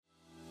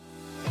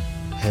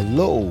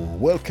Hello,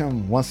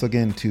 welcome once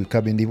again to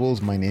Cabin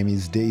Devils. My name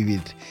is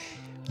David.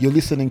 You're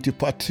listening to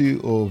part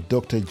 2 of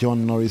Dr.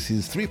 John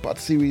Norris's 3-part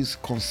series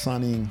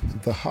concerning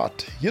the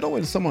heart. You know,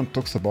 when someone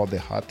talks about the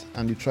heart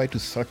and you try to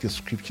search the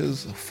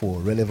scriptures for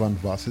relevant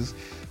verses,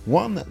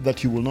 one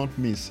that you will not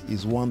miss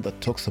is one that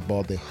talks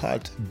about the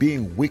heart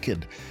being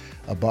wicked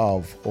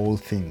above all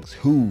things.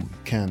 Who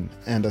can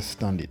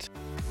understand it?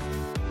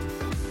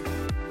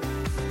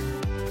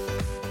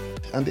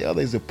 And the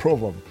other is a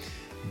proverb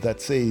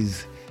that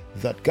says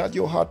that guard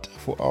your heart,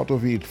 for out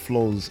of it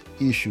flows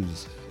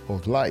issues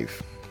of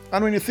life.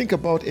 And when you think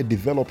about a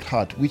developed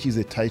heart, which is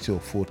a title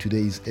for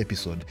today's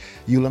episode,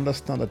 you'll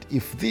understand that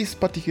if this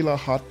particular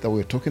heart that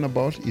we're talking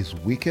about is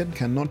wicked,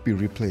 cannot be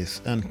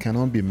replaced, and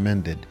cannot be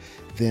mended,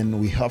 then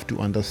we have to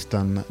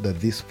understand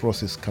that this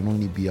process can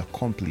only be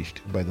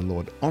accomplished by the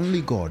Lord.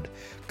 Only God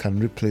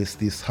can replace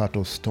this heart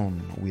of stone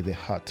with a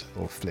heart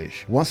of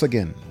flesh. Once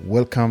again,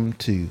 welcome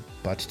to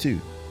part 2.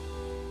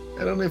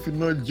 I don't know if you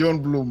know John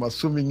Bloom,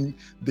 assuming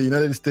the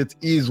United States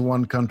is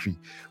one country.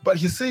 But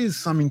he says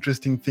some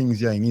interesting things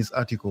here in his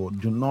article.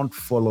 Do not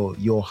follow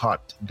your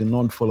heart. Do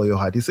not follow your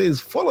heart. He says,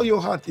 follow your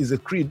heart is a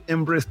creed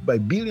embraced by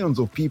billions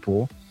of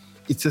people.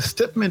 It's a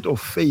statement of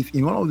faith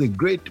in one of the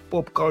great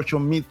pop culture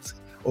myths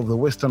of the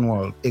Western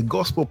world, a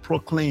gospel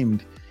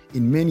proclaimed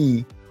in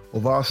many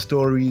of our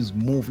stories,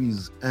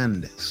 movies,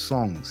 and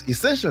songs.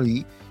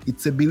 Essentially,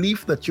 it's a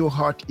belief that your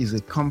heart is a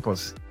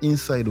compass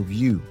inside of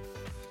you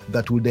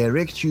that will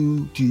direct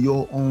you to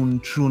your own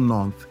true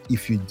north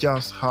if you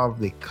just have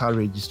the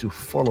courage to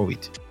follow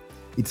it.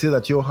 It says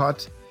that your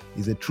heart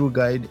is a true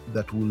guide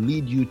that will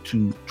lead you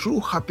to true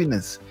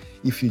happiness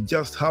if you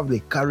just have the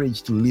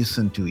courage to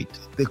listen to it.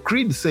 The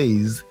creed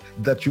says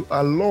that you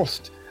are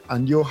lost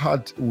and your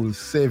heart will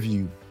save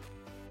you.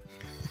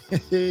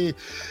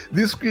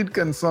 This creed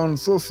can sound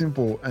so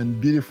simple and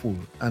beautiful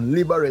and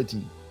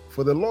liberating.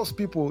 For the lost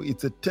people,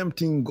 it's a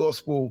tempting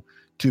gospel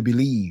to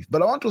believe.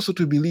 But I want also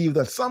to believe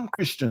that some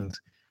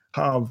Christians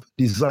have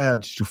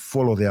desired to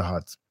follow their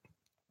hearts.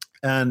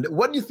 And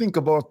what do you think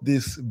about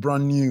this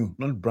not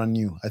brand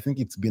new, I think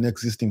it's been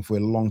existing for a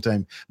long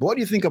time. But what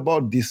do you think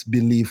about this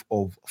belief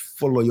of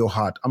follow your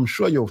heart? I'm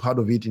sure you've heard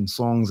of it in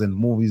songs and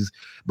movies.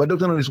 But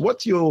Dr. Norris,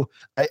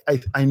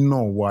 I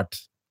know what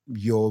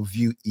your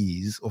view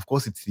is. Of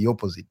course, it's the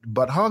opposite.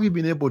 But how have you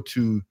been able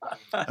to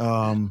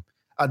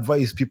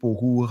advise people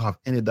who have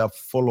ended up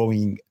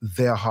following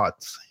their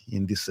hearts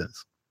in this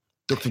sense?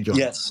 Dr. John.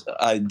 Yes,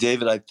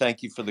 David, I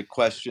thank you for the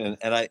question.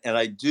 And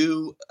I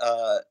do,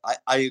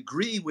 I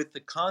agree with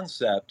the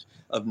concept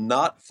of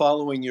not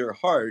following your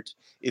heart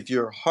if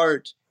your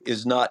heart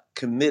is not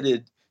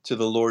committed to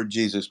the Lord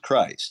Jesus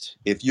Christ.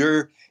 If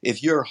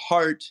your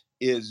heart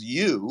is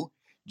you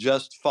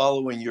just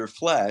following your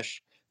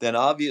flesh, then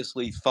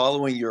obviously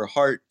following your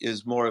heart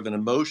is more of an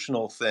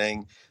emotional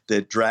thing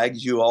that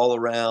drags you all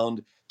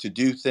around to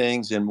do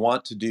things and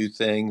want to do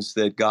things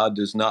that God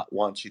does not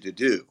want you to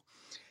do.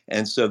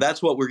 And so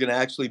that's what we're going to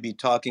actually be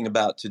talking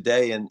about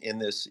today in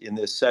this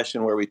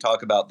session, where we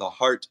talk about the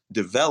heart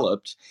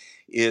developed,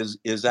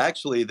 is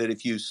actually that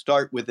if you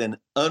start with an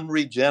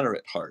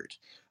unregenerate heart,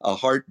 a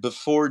heart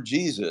before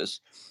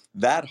Jesus,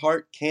 that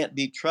heart can't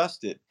be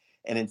trusted.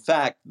 And in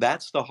fact,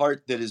 that's the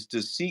heart that is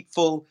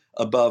deceitful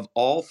above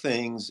all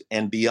things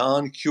and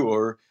beyond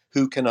cure.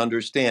 Who can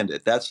understand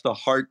it? That's the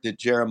heart that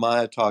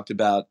Jeremiah talked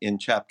about in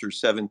chapter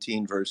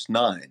 17, verse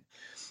 9.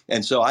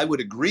 And so I would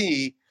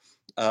agree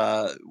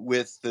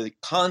with the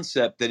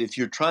concept that if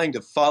you're trying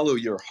to follow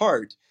your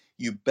heart,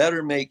 you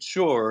better make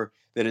sure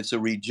that it's a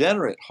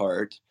regenerate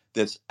heart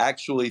that's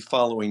actually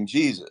following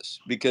Jesus.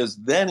 Because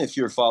then if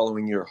you're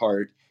following your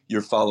heart,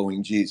 you're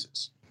following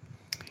Jesus.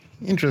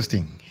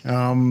 Interesting.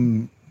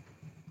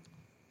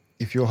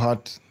 If your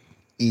heart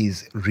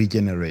is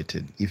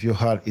regenerated,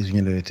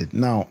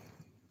 Now,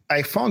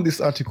 I found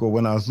this article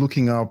when I was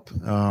looking up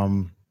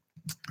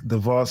the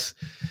verse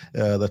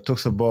that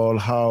talks about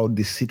how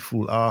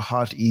deceitful our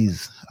heart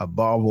is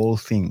above all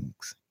things.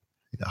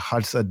 Our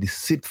hearts are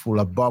deceitful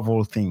above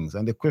all things.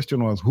 And the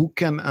question was, who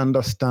can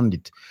understand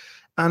it?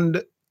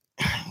 And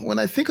when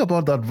I think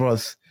about that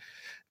verse,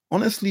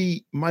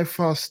 honestly, my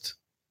first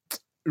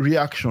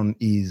reaction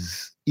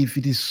is, if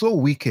it is so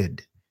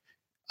wicked,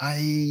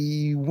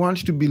 I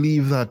want to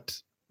believe that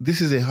this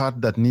is a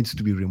heart that needs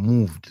to be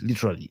removed,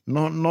 literally,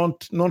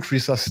 not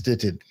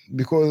resuscitated,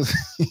 because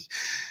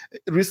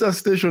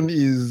resuscitation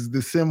is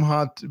the same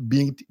heart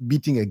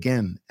beating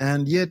again.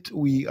 And yet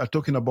we are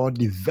talking about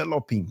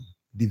developing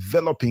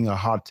a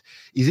heart.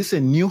 Is this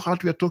a new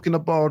heart we are talking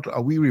about?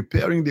 Are we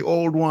repairing the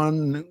old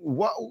one?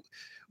 What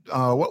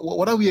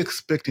are we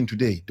expecting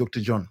today,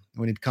 Dr. John,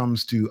 when it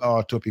comes to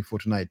our topic for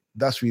tonight?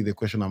 That's really the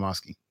question I'm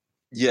asking.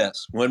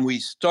 Yes, when we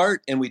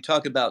start and we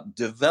talk about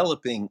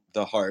developing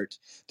the heart,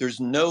 there's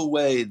no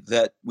way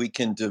that we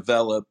can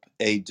develop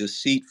a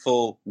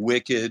deceitful,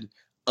 wicked,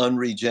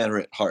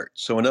 unregenerate heart.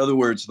 So in other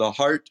words, the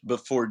heart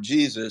before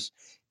Jesus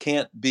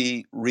can't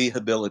be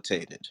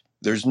rehabilitated.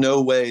 There's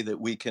no way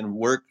that we can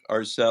work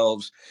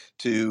ourselves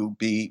to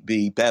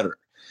be better.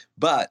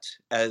 But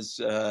as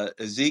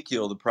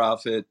Ezekiel, the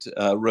prophet,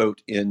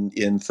 wrote in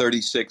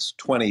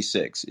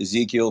 36:26,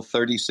 Ezekiel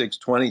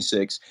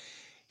 36:26,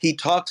 he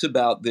talks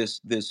about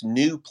this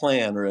new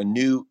plan or a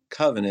new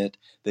covenant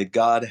that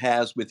God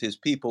has with his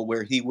people,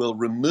 where he will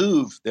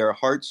remove their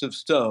hearts of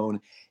stone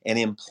and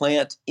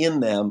implant in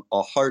them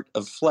a heart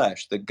of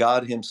flesh that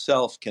God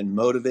himself can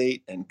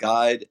motivate and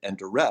guide and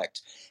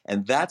direct.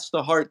 And that's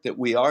the heart that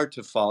we are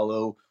to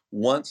follow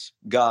once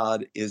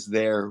God is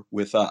there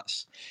with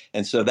us.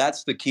 And so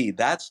that's the key.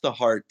 That's the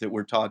heart that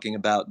we're talking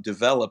about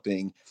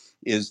developing,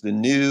 is the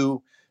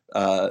new,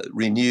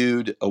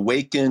 renewed,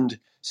 awakened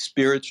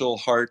spiritual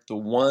heart, the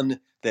one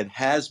that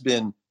has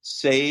been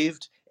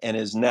saved and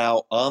is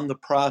now on the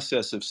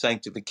process of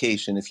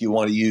sanctification, if you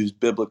want to use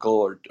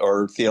biblical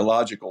or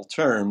theological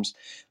terms.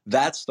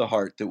 That's the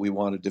heart that we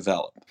want to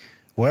develop.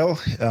 Well,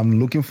 I'm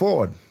looking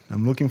forward.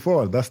 I'm looking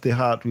forward. That's the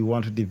heart we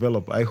want to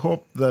develop. I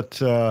hope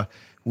that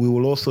we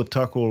will also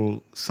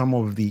tackle some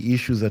of the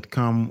issues that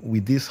come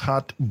with this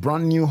heart,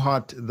 brand new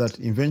heart that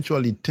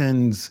eventually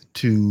tends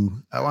to,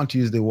 I want to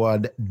use the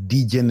word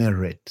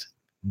degenerate.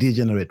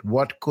 Degenerate.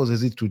 What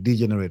causes it to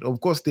degenerate?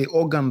 Of course, the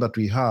organ that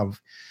we have,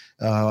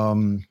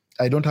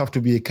 I don't have to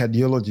be a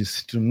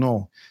cardiologist to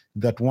know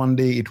that one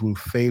day it will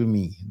fail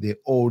me. The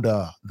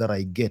older that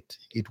I get,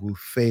 it will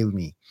fail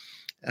me.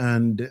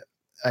 And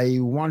I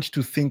want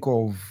to think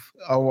of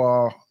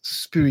our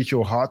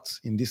spiritual hearts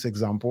in this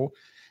example,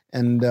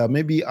 and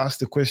maybe ask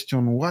the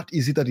question, what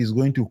is it that is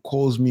going to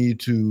cause me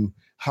to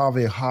have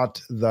a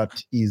heart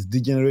that is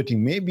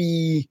degenerating,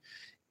 maybe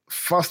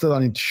faster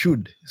than it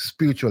should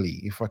spiritually,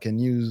 if I can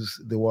use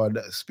the word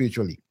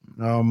spiritually.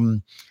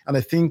 And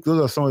I think those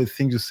are some of the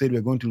things you said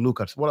we're going to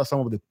look at. What are some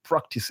of the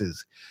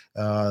practices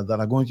that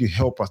are going to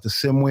help us the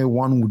same way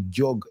one would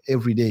jog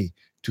every day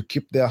to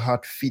keep their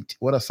heart fit?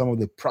 What are some of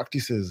the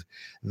practices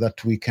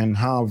that we can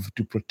have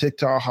to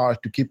protect our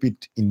heart, to keep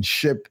it in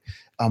shape?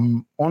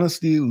 I'm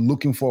honestly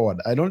looking forward.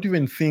 I don't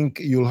even think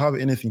you'll have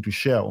anything to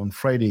share on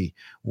Friday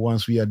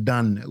once we are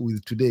done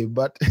with today,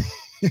 but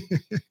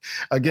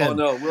again. Oh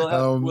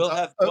no, we'll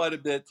have quite a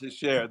bit to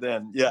share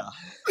then. Yeah.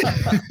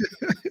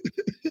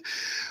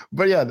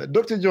 But yeah,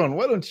 Dr. John,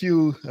 why don't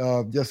you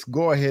just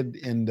go ahead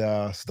and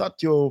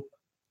start your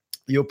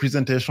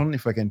presentation,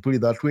 if I can put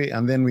it that way,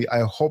 and then I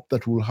hope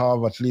that we'll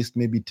have at least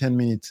maybe 10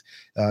 minutes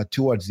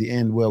towards the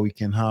end where we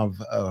can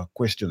have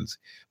questions.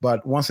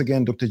 But once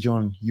again, Dr.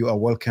 John, you are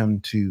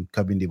welcome to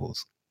Cabin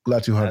Devils.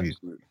 Glad to have you.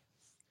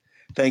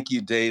 Thank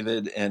you,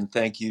 David, and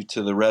thank you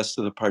to the rest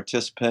of the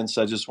participants.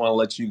 I just want to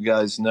let you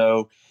guys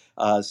know,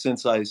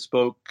 since I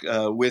spoke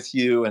with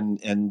you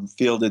and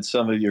fielded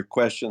some of your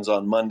questions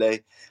on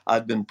Monday,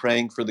 I've been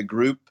praying for the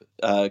group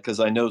because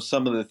I know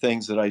some of the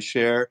things that I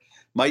share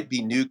might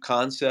be new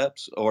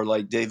concepts, or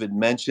like David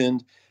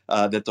mentioned,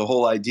 that the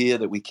whole idea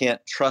that we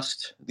can't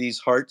trust these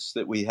hearts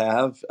that we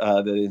have,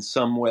 that in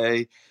some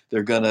way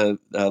they're going to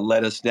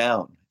let us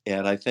down.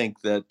 And I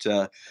think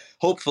that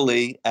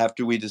hopefully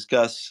after we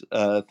discuss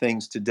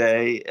things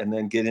today and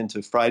then get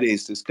into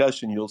Friday's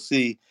discussion, you'll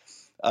see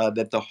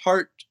that the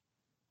heart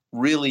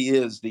really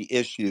is the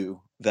issue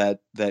that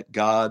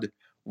God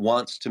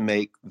wants to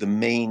make the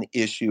main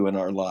issue in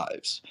our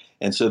lives.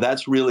 And so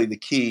that's really the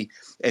key.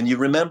 And you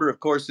remember, of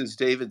course, as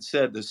David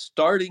said, the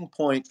starting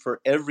point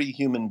for every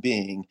human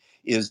being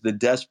is the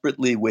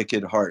desperately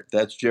wicked heart.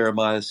 That's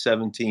Jeremiah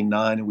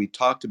 17:9, and we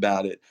talked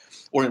about it.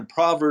 Or in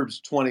Proverbs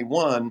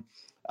 21,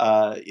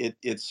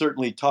 it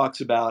certainly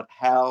talks about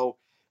how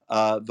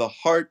the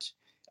heart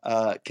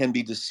can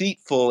be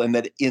deceitful, and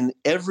that in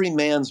every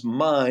man's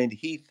mind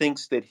he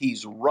thinks that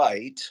he's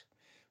right,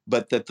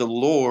 but that the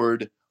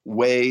Lord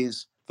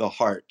weighs the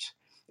heart.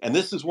 And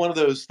this is one of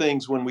those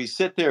things when we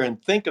sit there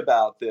and think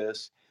about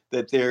this,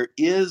 that there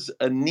is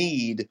a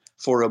need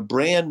for a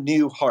brand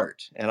new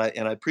heart. And I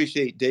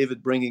appreciate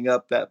David bringing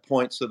up that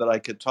point so that I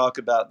could talk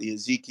about the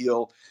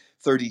Ezekiel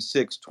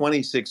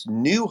 36:26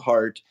 new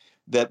heart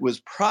that was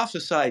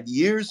prophesied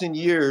years and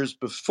years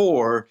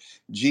before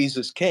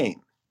Jesus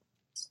came.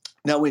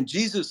 Now, when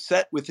Jesus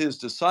sat with his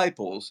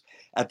disciples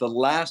at the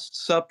Last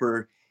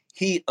Supper,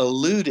 he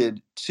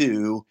alluded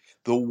to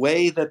the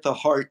way that the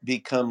heart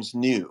becomes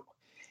new.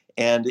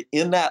 And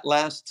in that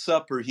Last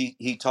Supper,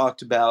 he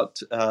talked about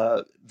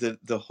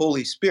the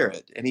Holy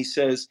Spirit. And he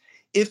says,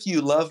 if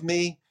you love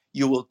me,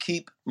 you will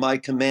keep my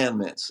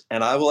commandments.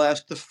 And I will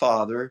ask the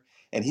Father,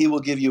 and he will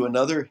give you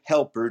another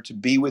helper to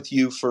be with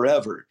you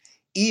forever,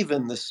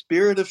 even the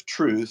Spirit of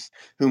truth,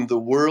 whom the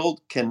world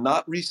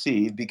cannot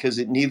receive because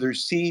it neither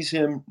sees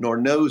him nor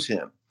knows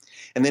him.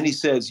 And then he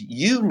says,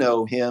 you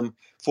know him,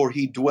 for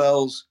he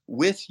dwells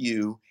with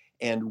you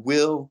and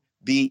will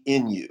be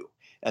in you.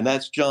 And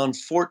that's John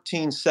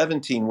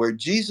 14:17, where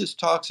Jesus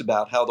talks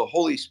about how the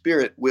Holy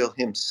Spirit will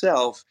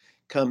himself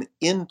come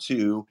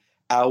into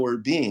our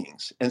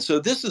beings. And so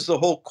this is the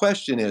whole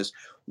question, is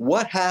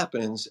what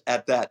happens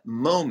at that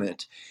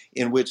moment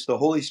in which the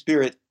Holy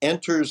Spirit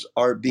enters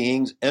our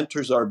beings,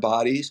 enters our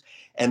bodies,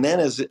 and then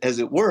as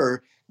it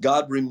were,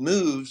 God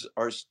removes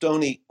our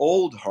stony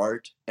old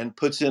heart and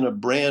puts in a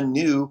brand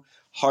new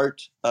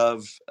heart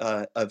of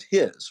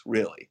his,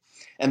 really.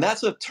 And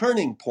that's a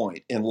turning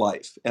point in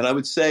life. And I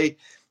would say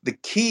the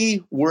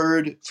key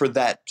word for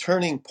that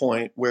turning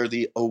point where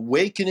the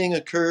awakening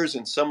occurs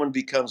and someone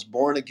becomes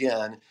born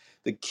again,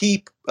 the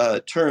key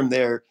term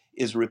there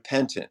is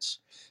repentance.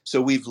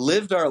 So we've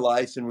lived our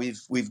life and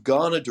we've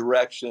gone a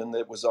direction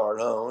that was our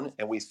own,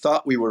 and we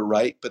thought we were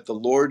right, but the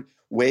Lord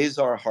weighs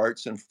our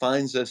hearts and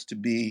finds us to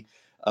be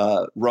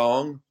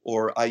wrong,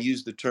 or I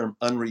use the term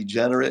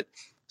unregenerate.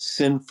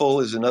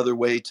 Sinful is another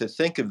way to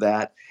think of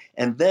that.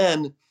 And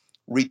then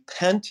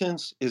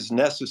repentance is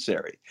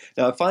necessary.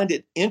 Now, I find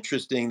it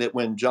interesting that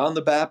when John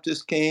the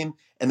Baptist came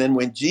and then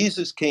when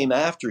Jesus came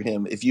after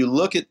him, if you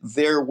look at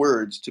their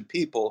words to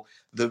people,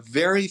 the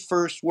very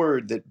first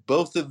word that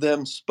both of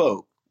them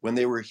spoke when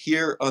they were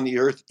here on the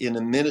earth in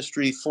a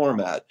ministry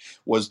format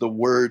was the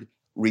word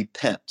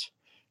repent.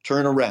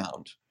 Turn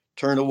around,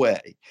 turn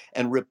away.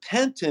 And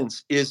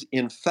repentance is,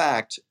 in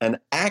fact, an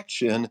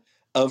action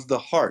of the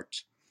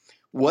heart.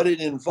 What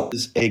it involves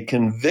is a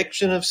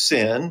conviction of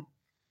sin,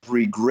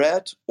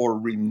 regret or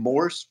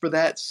remorse for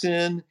that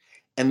sin,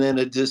 and then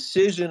a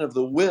decision of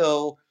the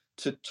will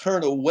to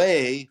turn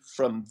away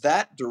from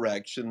that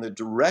direction, the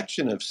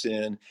direction of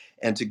sin,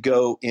 and to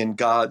go in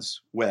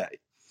God's way.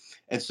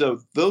 And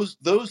so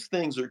those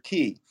things are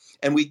key.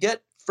 And we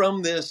get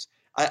from this,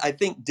 I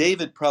think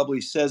David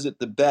probably says it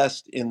the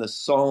best in the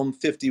Psalm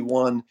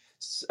 51,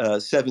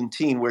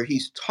 17, where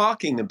he's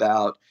talking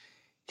about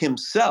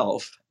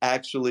himself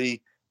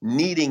actually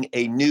needing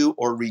a new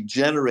or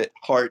regenerate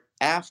heart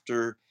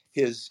after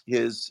his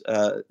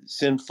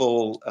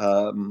sinful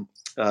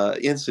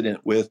incident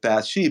with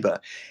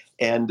Bathsheba.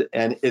 And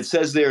it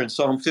says there in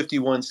Psalm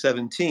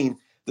 51:17,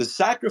 the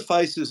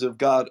sacrifices of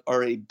God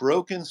are a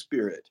broken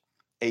spirit,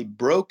 a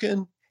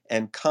broken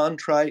and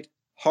contrite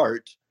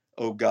heart,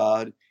 O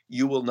God,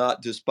 you will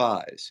not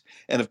despise.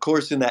 And of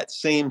course, in that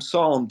same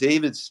psalm,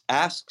 David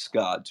asks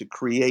God to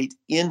create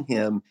in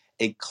him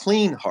a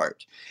clean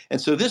heart. And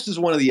so this is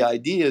one of the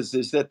ideas,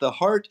 is that the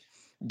heart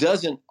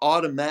doesn't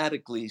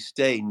automatically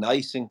stay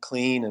nice and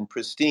clean and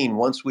pristine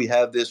once we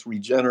have this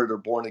regenerate or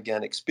born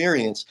again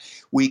experience.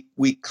 We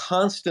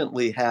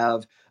constantly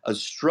have a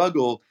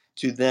struggle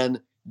to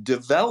then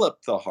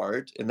develop the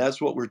heart, and that's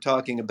what we're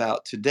talking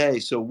about today.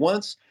 So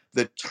once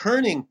the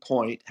turning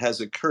point has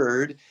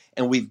occurred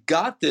and we've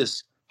got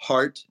this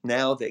heart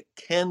now that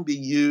can be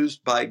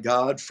used by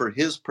God for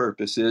his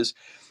purposes,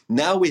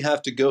 now we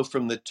have to go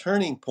from the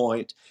turning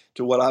point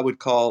to what I would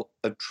call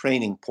a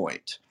training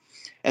point.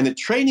 And the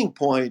training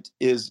point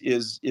is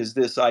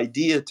this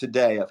idea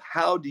today of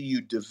how do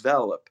you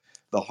develop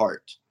the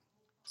heart?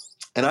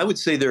 And I would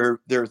say there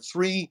are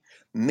three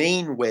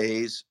main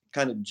ways,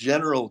 kind of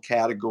general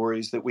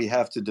categories, that we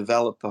have to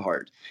develop the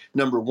heart.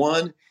 Number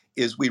one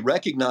is we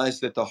recognize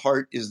that the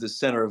heart is the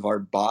center of our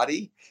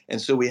body,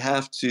 and so we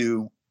have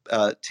to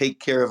take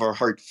care of our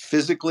heart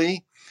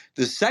physically.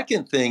 The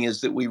second thing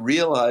is that we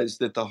realize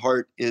that the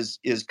heart is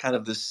kind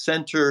of the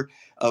center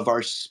of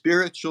our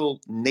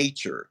spiritual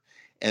nature.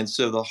 And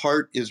so the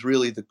heart is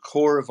really the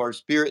core of our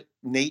spirit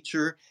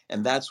nature,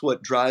 and that's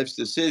what drives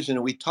decision.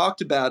 And we talked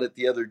about it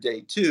the other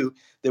day too,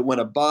 that when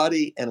a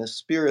body and a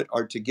spirit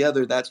are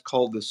together, that's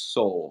called the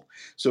soul.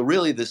 So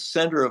really the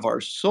center of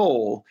our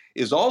soul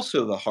is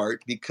also the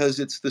heart, because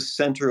it's the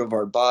center of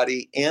our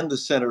body and the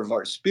center of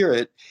our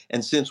spirit.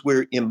 And since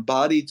we're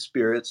embodied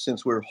spirits,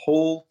 since we're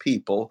whole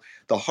people,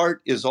 the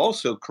heart is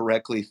also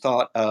correctly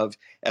thought of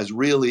as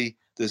really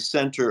the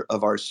center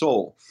of our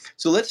soul.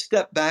 So let's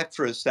step back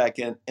for a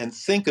second and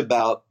think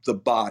about the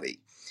body.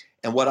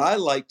 And what I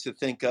like to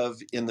think of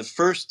in the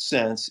first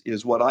sense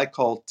is what I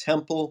call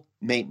temple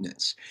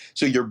maintenance.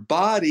 So your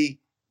body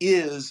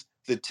is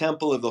the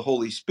temple of the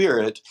Holy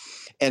Spirit.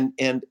 And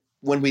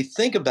when we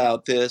think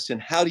about this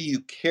and how do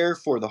you care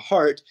for the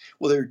heart,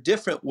 well, there are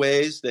different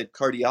ways that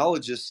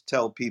cardiologists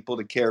tell people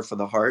to care for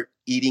the heart: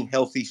 eating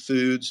healthy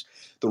foods,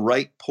 the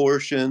right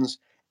portions,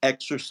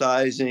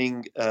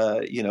 exercising,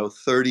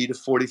 30 to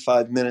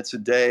 45 minutes a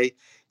day,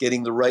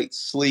 getting the right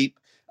sleep,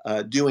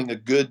 doing a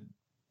good,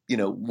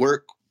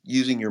 work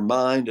using your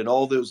mind, and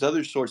all those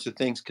other sorts of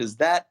things, because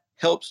that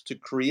helps to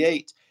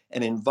create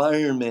an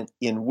environment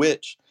in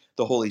which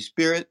the Holy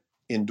Spirit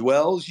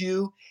indwells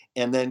you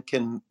and then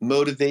can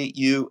motivate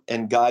you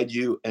and guide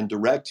you and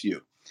direct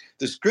you.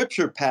 The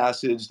scripture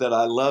passage that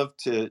I love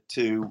to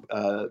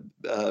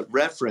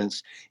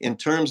reference in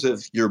terms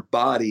of your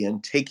body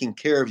and taking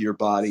care of your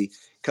body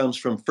comes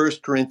from 1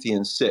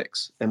 Corinthians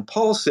 6. And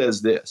Paul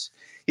says this.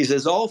 He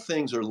says, all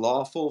things are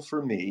lawful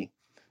for me,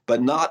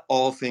 but not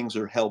all things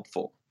are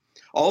helpful.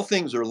 All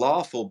things are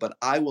lawful, but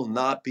I will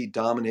not be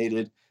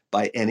dominated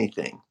by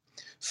anything.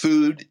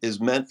 Food is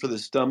meant for the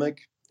stomach,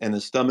 and the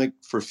stomach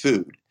for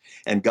food,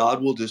 and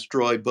God will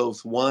destroy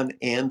both one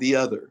and the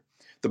other.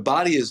 The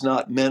body is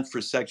not meant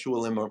for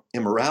sexual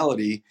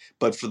immorality,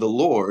 but for the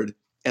Lord,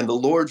 and the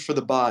Lord for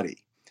the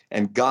body.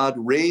 And God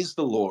raised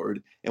the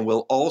Lord and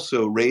will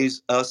also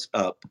raise us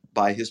up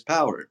by his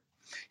power.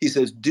 He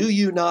says, do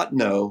you not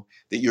know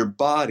that your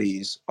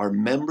bodies are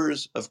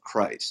members of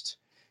Christ?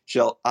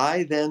 Shall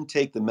I then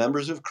take the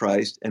members of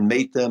Christ and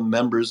make them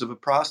members of a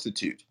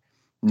prostitute?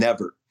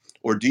 Never.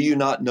 Or do you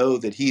not know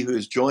that he who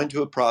is joined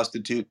to a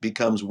prostitute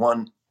becomes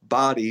one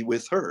body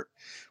with her?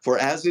 For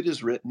as it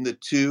is written, the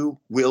two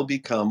will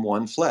become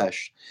one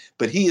flesh.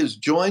 But he is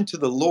joined to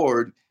the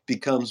Lord,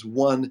 becomes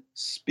one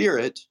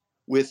spirit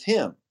with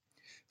him.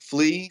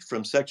 Flee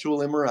from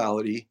sexual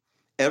immorality.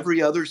 Every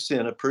other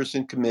sin a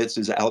person commits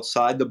is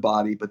outside the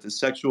body, but the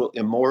sexual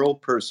immoral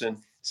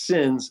person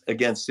sins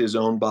against his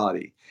own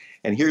body.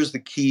 And here's the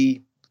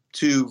key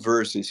two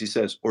verses. He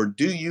says, or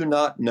do you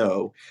not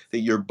know that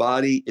your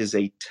body is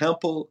a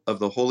temple of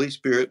the Holy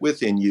Spirit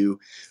within you,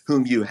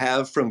 whom you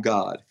have from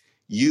God?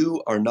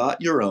 You are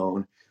not your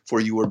own, for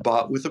you were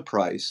bought with a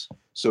price.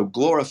 So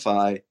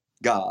glorify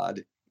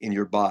God in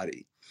your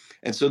body.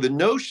 And so the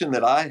notion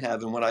that I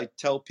have, and when I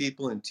tell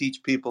people and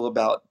teach people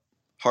about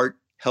heart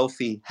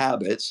healthy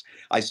habits,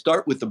 I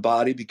start with the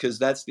body because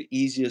that's the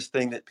easiest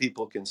thing that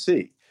people can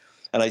see.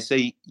 And I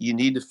say you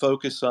need to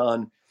focus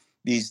on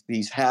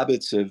these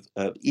habits of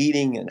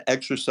eating and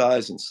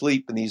exercise and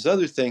sleep and these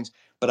other things.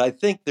 But I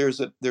think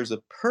there's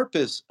a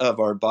purpose of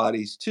our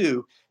bodies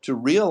too, to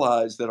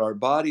realize that our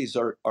bodies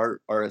are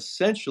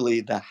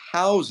essentially the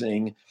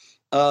housing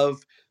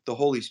of the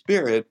Holy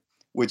Spirit,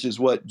 which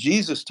is what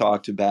Jesus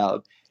talked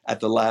about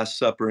at the Last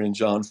Supper in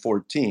John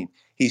 14.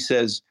 He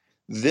says,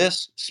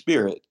 this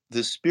Spirit,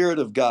 the Spirit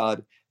of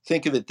God,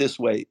 think of it this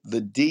way,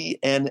 the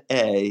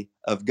DNA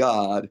of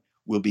God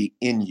will be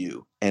in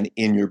you and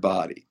in your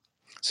body.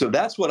 So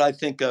that's what I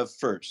think of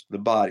first, the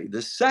body.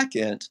 The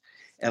second,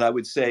 and I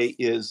would say,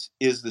 is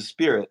the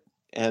Spirit.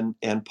 And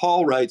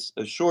Paul writes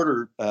a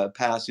shorter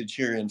passage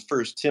here in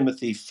 1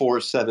 Timothy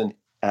 4, 7,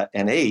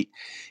 and 8.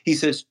 He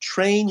says,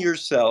 train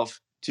yourself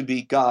to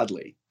be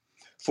godly.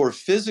 For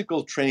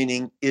physical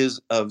training is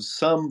of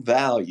some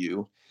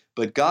value,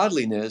 but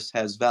godliness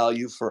has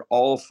value for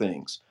all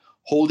things,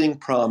 holding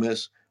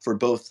promise for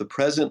both the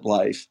present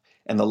life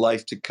and the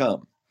life to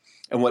come.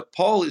 And what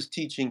Paul is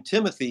teaching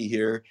Timothy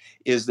here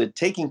is that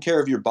taking care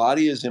of your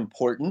body is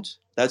important.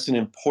 That's an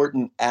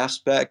important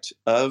aspect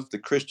of the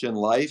Christian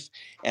life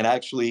and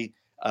actually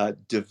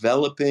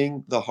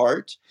developing the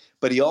heart.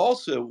 But he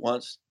also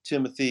wants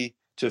Timothy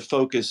to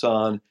focus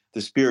on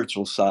the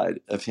spiritual side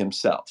of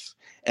himself.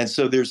 And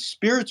so there's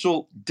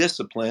spiritual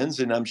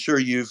disciplines, and I'm sure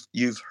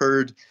you've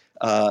heard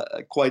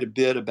quite a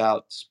bit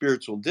about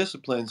spiritual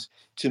disciplines.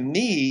 To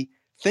me,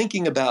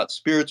 thinking about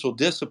spiritual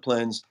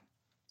disciplines,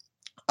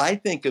 I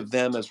think of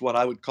them as what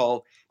I would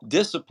call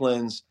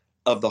disciplines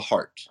of the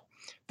heart.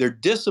 They're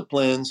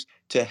disciplines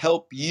to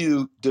help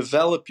you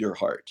develop your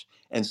heart.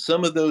 And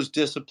some of those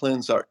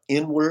disciplines are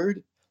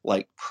inward,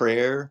 like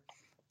prayer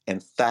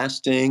and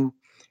fasting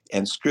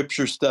and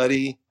scripture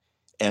study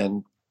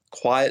and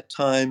quiet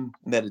time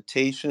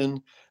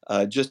meditation,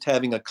 just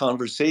having a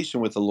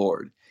conversation with the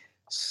Lord.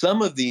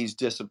 Some of these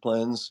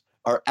disciplines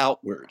are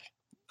outward,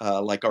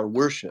 like our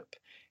worship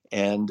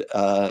and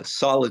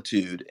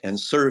solitude and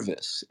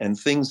service and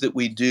things that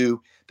we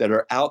do that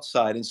are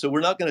outside. And so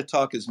we're not going to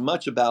talk as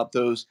much about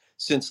those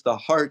since the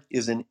heart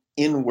is an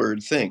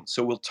inward thing.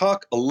 So we'll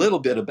talk a little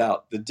bit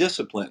about the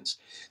disciplines.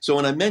 So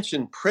when I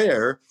mentioned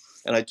prayer,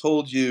 and I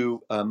told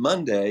you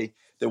Monday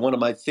that one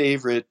of my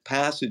favorite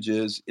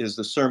passages is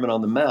the Sermon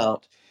on the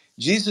Mount,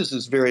 Jesus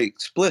is very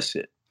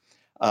explicit.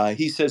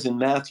 He says in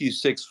Matthew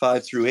 6,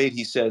 5 through 8,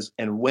 he says,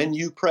 and when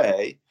you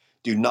pray,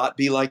 do not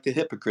be like the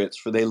hypocrites,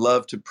 for they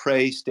love to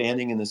pray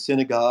standing in the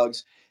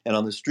synagogues and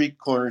on the street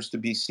corners to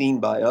be seen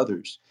by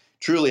others.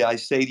 Truly, I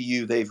say to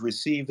you, they've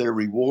received their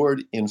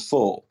reward in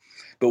full.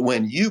 But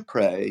when you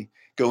pray,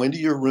 go into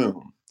your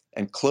room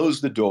and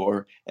close the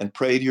door and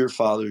pray to your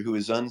Father who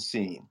is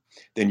unseen.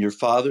 Then your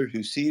Father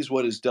who sees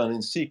what is done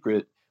in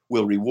secret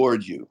will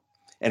reward you.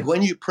 And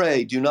when you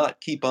pray, do not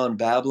keep on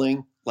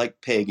babbling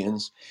like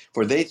pagans,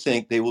 for they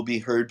think they will be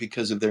heard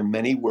because of their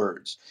many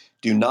words.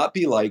 Do not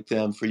be like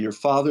them, for your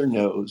Father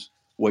knows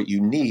what you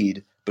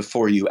need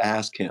before you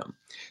ask him.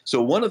 So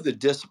one of the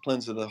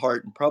disciplines of the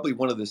heart, and probably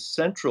one of the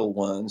central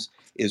ones,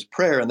 is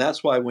prayer. And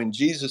that's why when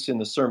Jesus in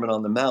the Sermon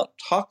on the Mount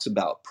talks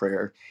about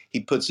prayer, he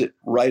puts it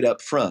right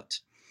up front.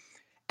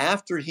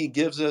 After he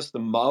gives us the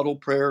model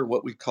prayer,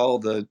 what we call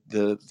the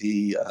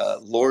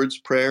Lord's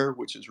Prayer,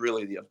 which is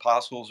really the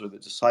apostles' or the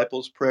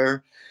disciples'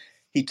 prayer,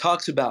 he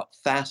talks about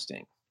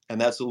fasting. And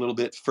that's a little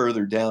bit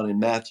further down in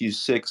Matthew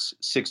 6,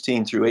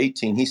 16 through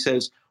 18. He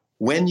says,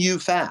 when you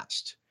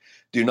fast,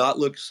 do not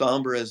look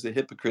somber as the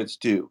hypocrites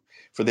do,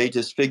 for they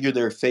disfigure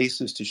their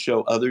faces to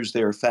show others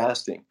they are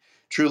fasting.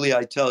 Truly,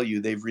 I tell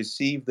you, they've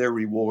received their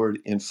reward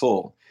in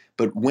full.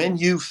 But when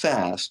you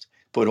fast,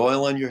 put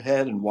oil on your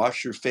head and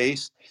wash your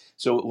face,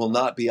 so it will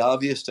not be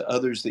obvious to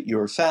others that you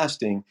are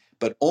fasting,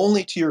 but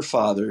only to your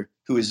Father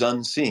who is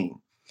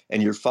unseen.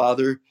 And your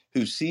Father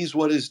who sees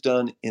what is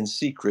done in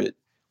secret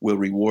will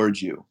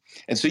reward you.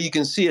 And so you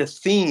can see a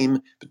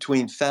theme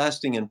between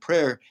fasting and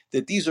prayer,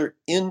 that these are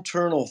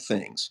internal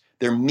things.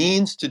 They're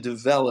means to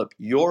develop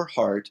your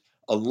heart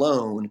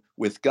alone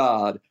with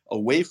God,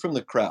 away from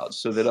the crowd,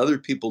 so that other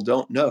people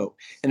don't know.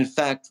 And in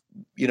fact,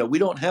 we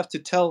don't have to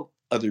tell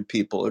other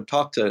people or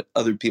talk to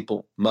other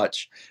people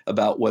much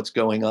about what's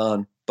going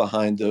on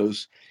behind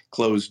those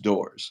closed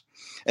doors.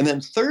 And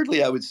then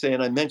thirdly, I would say,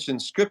 and I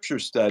mentioned scripture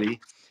study,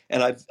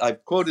 and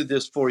I've quoted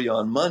this for you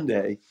on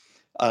Monday,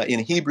 in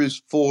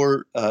Hebrews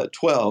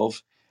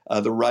 4:12,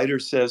 the writer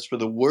says, "For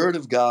the word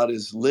of God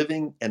is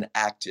living and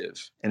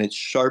active, and it's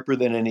sharper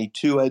than any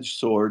two-edged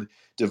sword,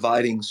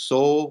 dividing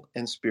soul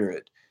and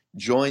spirit,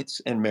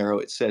 joints and marrow."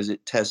 It says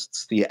it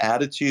tests the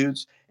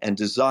attitudes and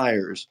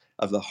desires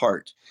of the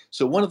heart.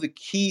 So one of the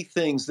key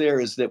things there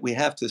is that we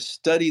have to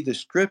study the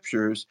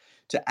scriptures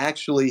to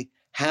actually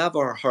have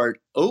our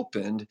heart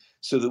opened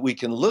so that we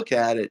can look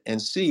at it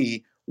and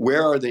see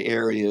where are the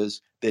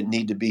areas that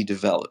need to be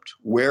developed,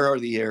 where are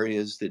the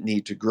areas that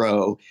need to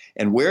grow,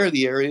 and where are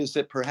the areas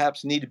that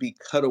perhaps need to be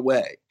cut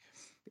away.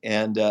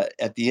 And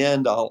at the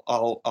end,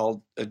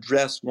 I'll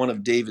address one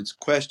of David's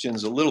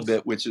questions a little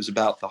bit, which is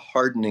about the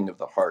hardening of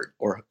the heart,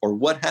 or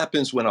what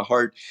happens when a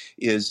heart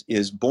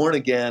is born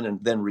again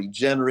and then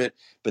regenerate,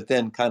 but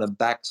then kind of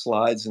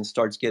backslides and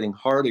starts getting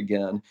hard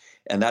again.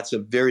 And that's a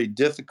very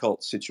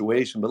difficult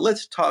situation. But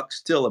let's talk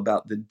still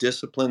about the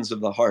disciplines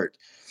of the heart.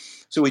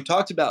 So we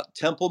talked about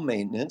temple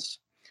maintenance.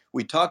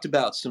 We talked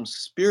about some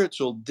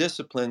spiritual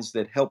disciplines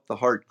that help the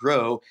heart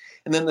grow.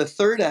 And then the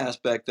third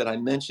aspect that I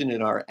mentioned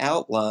in our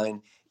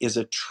outline is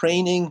a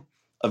training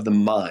of the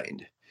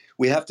mind.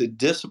 We have to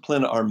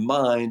discipline our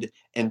mind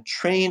and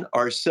train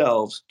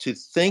ourselves to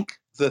think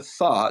the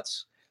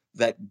thoughts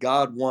that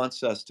God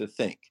wants us to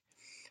think.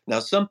 Now,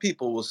 some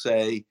people will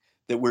say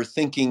that we're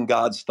thinking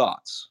God's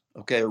thoughts,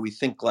 okay, or we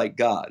think like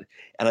God.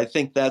 And I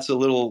think that's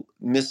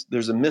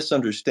there's a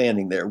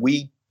misunderstanding there.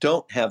 We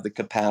don't have the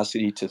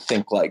capacity to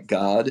think like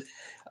God.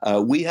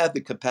 We have the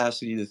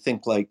capacity to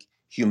think like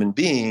human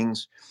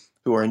beings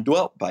who are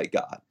indwelt by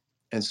God.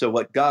 And so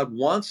what God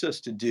wants us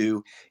to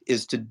do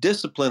is to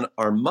discipline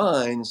our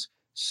minds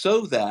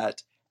so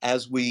that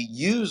as we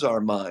use our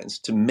minds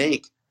to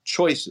make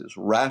choices,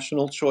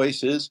 rational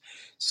choices,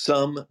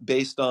 some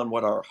based on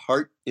what our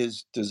heart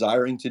is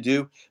desiring to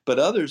do, but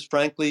others,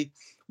 frankly,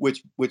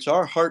 which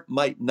our heart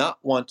might not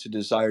want to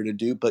desire to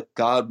do, but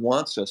God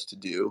wants us to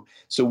do.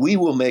 So we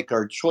will make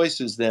our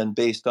choices then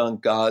based on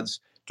God's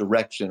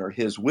direction or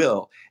his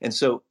will. And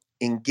so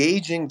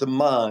engaging the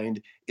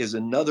mind is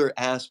another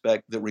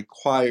aspect that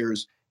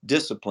requires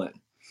discipline.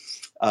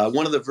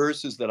 One of the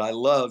verses that I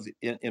love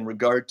in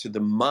regard to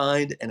the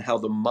mind and how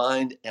the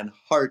mind and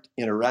heart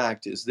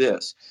interact is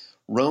this.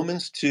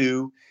 Romans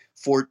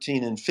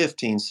 2:14 and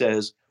 15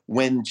 says,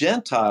 "When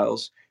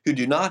Gentiles who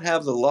do not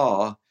have the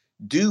law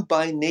do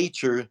by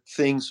nature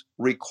things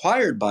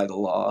required by the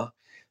law,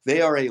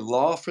 they are a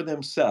law for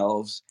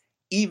themselves,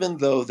 even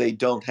though they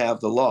don't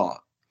have the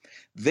law.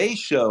 They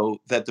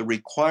show that the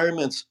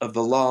requirements of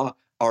the law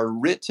are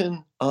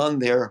written on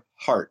their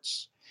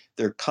hearts,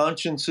 their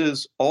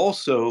consciences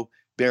also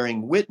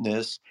bearing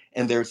witness,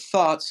 and their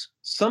thoughts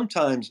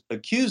sometimes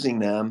accusing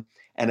them,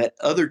 and at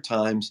other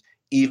times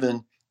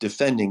even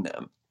defending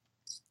them."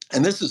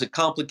 And this is a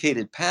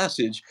complicated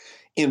passage,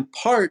 in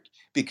part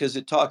because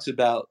it talks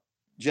about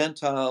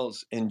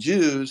Gentiles and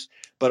Jews,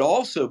 but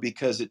also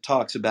because it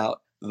talks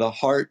about the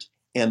heart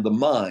and the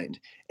mind.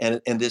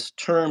 And this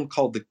term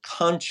called the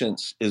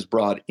conscience is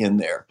brought in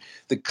there.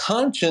 The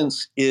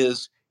conscience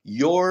is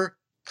your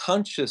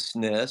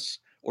consciousness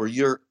or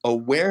your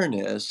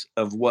awareness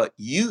of what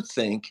you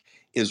think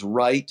is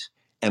right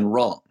and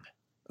wrong.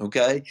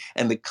 Okay?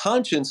 And the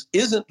conscience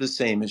isn't the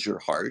same as your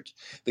heart.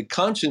 The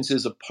conscience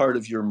is a part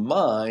of your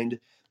mind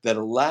that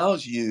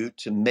allows you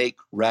to make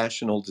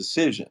rational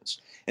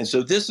decisions. And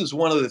so this is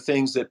one of the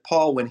things that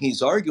Paul, when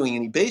he's arguing,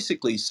 and he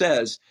basically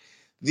says,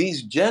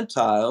 these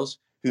Gentiles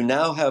who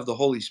now have the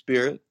Holy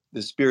Spirit,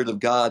 the Spirit of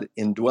God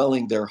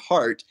indwelling their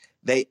heart,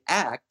 they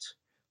act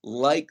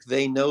like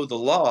they know the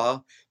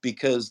law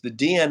because the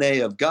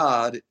DNA of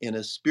God in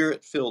a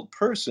spirit-filled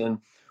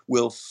person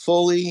will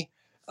fully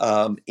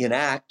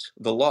enact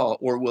the law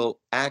or will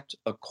act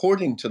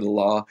according to the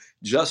law,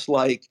 just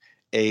like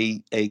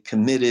a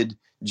committed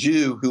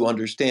Jew who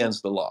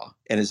understands the law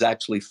and is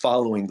actually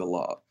following the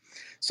law.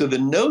 So the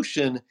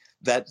notion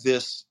that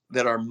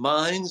our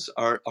minds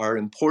are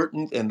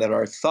important and that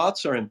our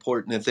thoughts are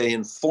important, that they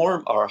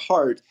inform our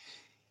heart.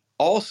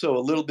 Also, a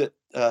little bit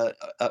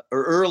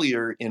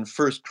earlier in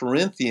 1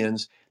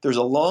 Corinthians, there's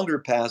a longer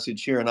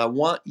passage here, and I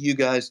want you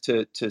guys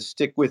to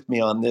stick with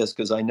me on this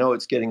because I know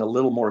it's getting a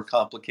little more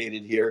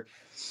complicated here.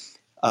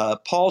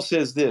 Paul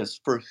says this,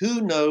 "For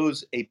who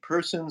knows a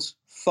person's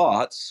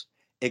thoughts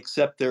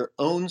except their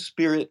own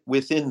spirit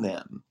within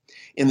them?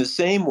 In the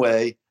same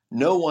way,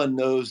 no one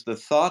knows the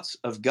thoughts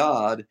of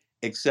God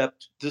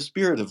except the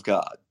Spirit of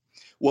God.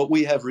 What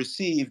we have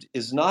received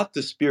is not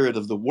the spirit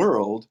of the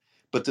world,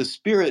 but the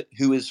Spirit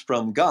who is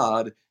from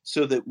God,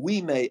 so that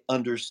we may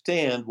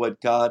understand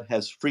what God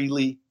has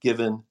freely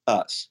given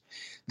us.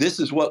 This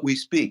is what we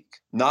speak,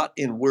 not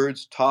in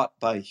words taught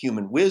by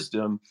human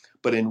wisdom,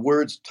 but in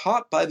words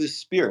taught by the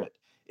Spirit,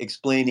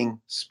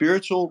 explaining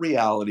spiritual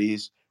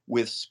realities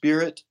with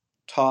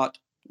Spirit-taught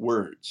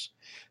words.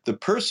 The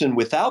person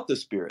without the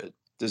Spirit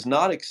does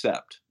not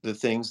accept the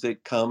things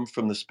that come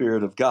from the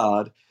Spirit of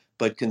God,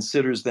 but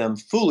considers them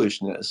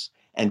foolishness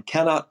and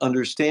cannot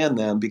understand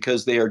them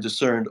because they are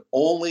discerned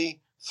only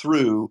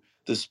through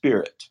the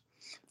Spirit.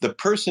 The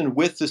person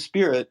with the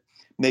Spirit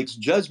makes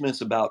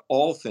judgments about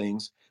all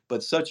things,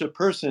 but such a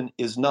person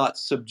is not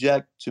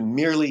subject to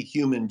merely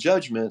human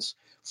judgments,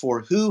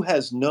 for who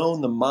has known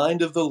the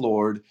mind of the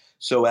Lord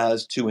so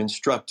as to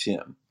instruct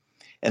him?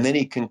 And then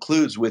he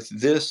concludes with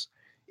this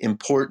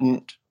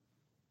important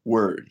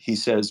word. He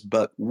says,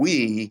 but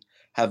we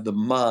have the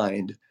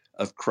mind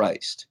of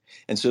Christ.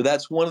 And so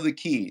that's one of the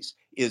keys,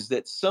 is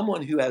that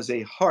someone who has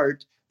a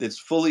heart that's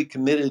fully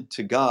committed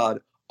to God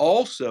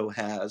also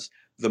has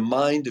the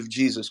mind of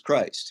Jesus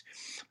Christ.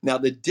 Now,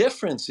 the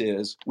difference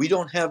is we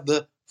don't have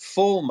the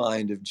full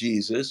mind of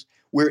Jesus.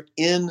 We're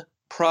in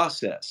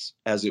process,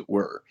 as it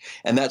were.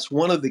 And that's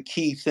one of the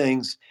key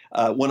things.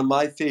 One of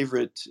my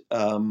favorite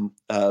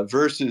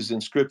verses in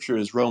Scripture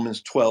is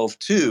Romans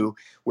 12:2,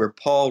 where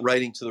Paul,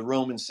 writing to the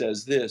Romans,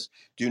 says this: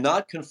 do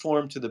not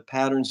conform to the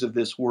patterns of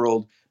this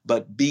world,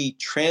 but be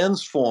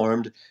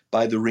transformed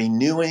by the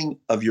renewing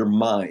of your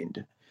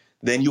mind.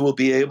 Then you will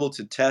be able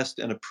to test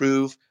and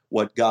approve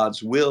what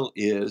God's will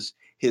is,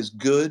 his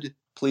good,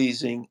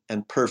 pleasing,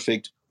 and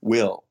perfect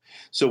will.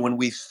 So when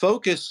we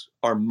focus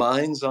our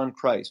minds on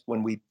Christ,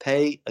 when we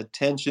pay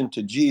attention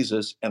to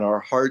Jesus and our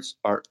hearts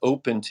are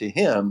open to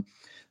him,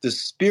 the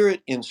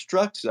Spirit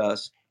instructs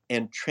us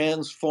and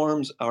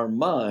transforms our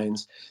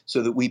minds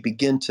so that we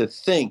begin to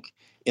think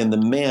in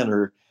the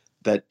manner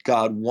that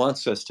God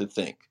wants us to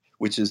think,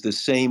 which is the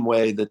same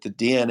way that the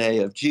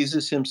DNA of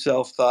Jesus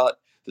himself thought,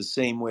 the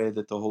same way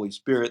that the Holy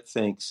Spirit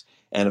thinks,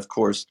 and of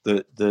course,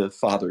 the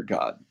Father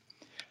God.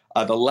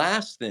 The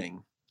last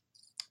thing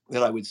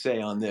that I would say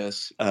on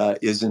this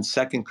is in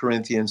 2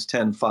 Corinthians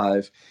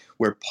 10:5,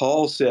 where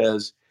Paul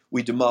says,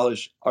 we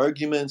demolish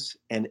arguments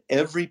and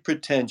every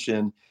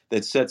pretension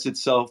that sets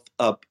itself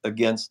up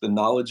against the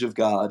knowledge of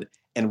God,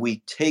 and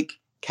we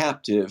take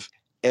captive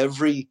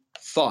every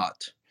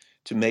thought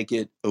to make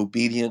it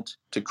obedient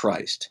to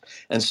Christ.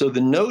 And so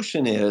the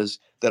notion is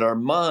that our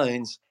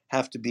minds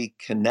have to be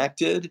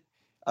connected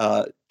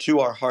to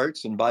our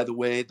hearts. And by the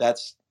way,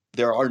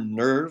 there are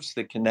nerves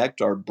that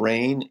connect our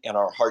brain and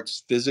our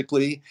hearts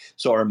physically.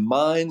 So our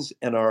minds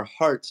and our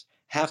hearts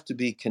have to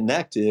be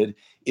connected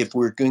if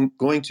we're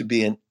going to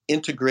be an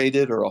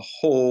integrated or a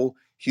whole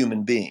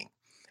human being.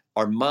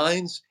 Our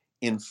minds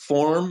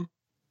inform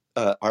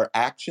our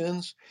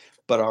actions,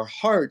 but our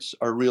hearts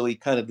are really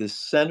kind of the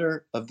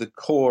center of the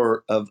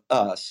core of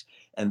us.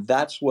 And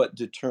that's what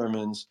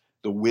determines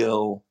the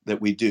will that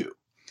we do.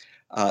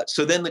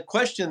 So then the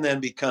question then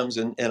becomes,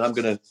 and I'm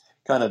going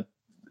to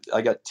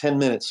I got 10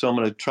 minutes, so I'm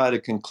going to try to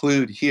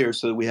conclude here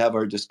so that we have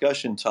our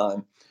discussion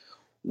time.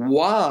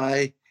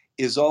 Why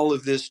is all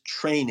of this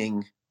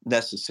training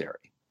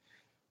necessary?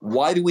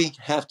 Why do we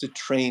have to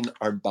train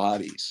our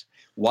bodies?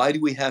 Why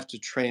do we have to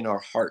train our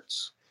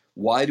hearts?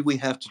 Why do we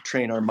have to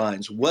train our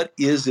minds? What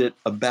is it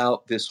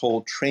about this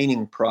whole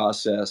training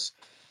process?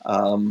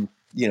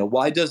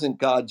 Why doesn't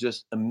God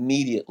just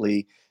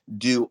immediately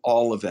do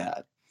all of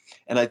that?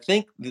 And I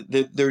think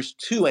there's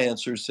two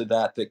answers to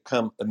that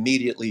come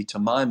immediately to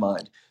my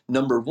mind.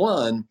 Number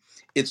one,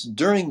 it's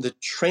during the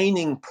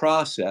training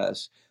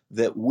process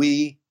that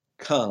we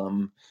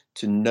come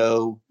to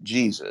know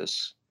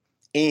Jesus.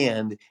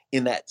 And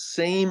in that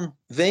same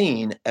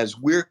vein, as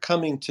we're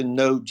coming to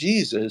know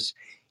Jesus,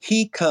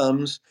 he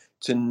comes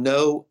to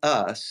know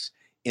us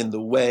in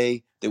the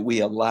way that we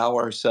allow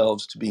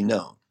ourselves to be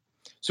known.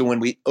 So when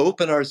we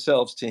open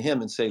ourselves to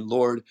him and say,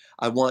 Lord,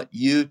 I want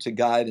you to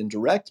guide and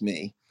direct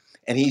me,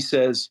 and he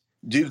says,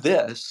 do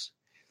this,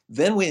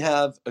 then we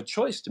have a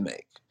choice to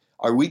make.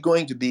 Are we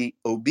going to be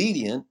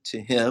obedient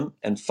to him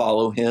and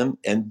follow him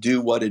and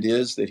do what it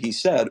is that he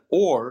said?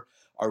 Or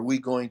are we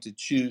going to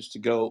choose to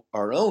go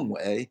our own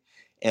way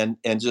and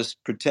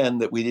just pretend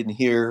that we didn't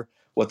hear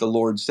what the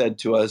Lord said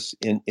to us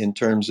in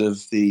terms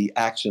of the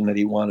action that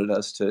he wanted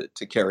us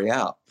to carry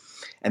out?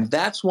 And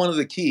that's one of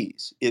the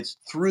keys. It's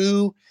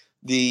through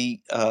the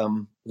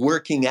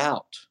working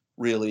out,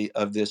 really,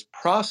 of this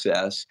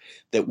process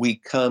that we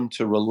come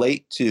to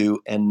relate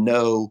to and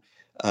know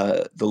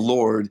the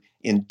Lord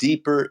in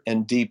deeper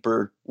and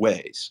deeper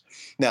ways.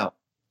 Now,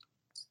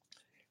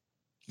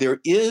 there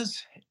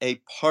is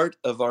a part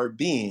of our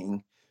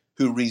being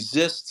who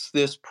resists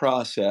this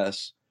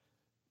process,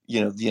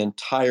 the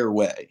entire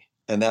way,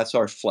 and that's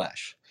our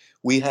flesh.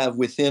 We have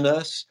within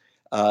us,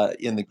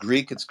 in the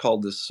Greek, it's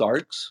called the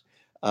sarx,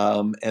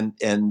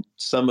 and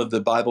some of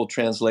the Bible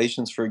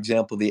translations, for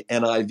example, the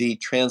NIV,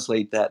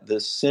 translate that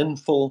the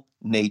sinful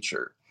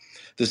nature.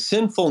 The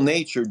sinful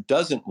nature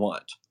doesn't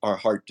want our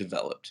heart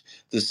developed.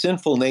 The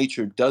sinful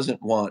nature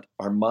doesn't want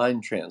our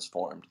mind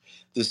transformed.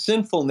 The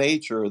sinful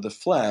nature, or the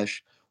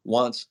flesh,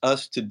 wants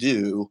us to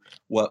do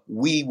what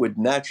we would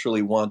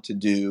naturally want to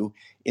do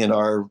in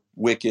our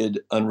wicked,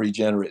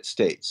 unregenerate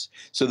states.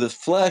 So the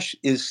flesh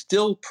is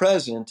still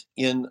present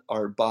in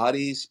our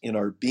bodies, in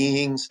our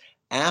beings,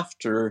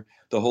 after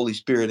the Holy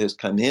Spirit has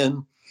come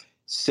in.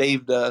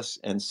 saved us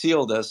and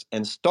sealed us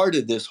and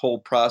started this whole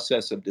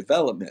process of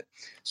development.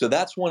 So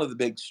that's one of the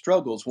big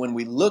struggles when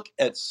we look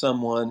at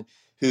someone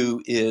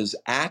who is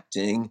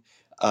acting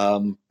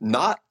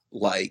not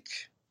like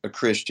a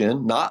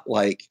Christian, not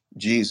like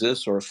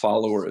Jesus or a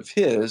follower of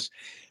his.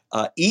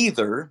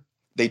 Either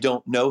they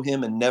don't know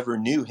him and never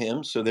knew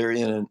him, so they're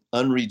in an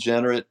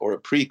unregenerate or a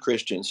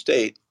pre-Christian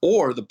state,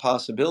 or the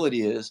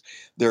possibility is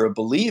they're a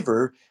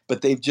believer,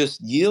 but they've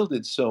just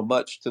yielded so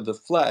much to the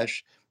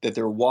flesh that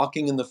they're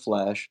walking in the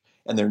flesh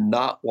and they're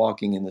not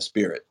walking in the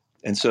Spirit.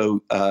 And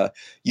so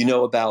you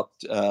know about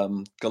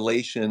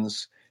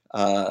Galatians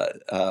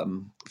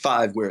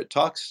 5, where it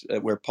talks,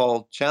 where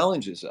Paul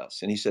challenges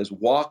us, and he says,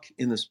 "Walk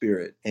in the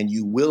Spirit, and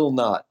you will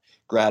not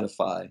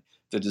gratify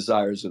the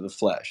desires of the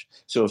flesh."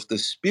 So if the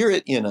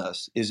Spirit in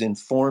us is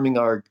informing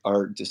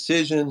our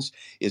decisions,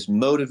 is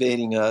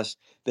motivating us,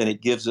 then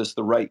it gives us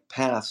the right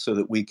path so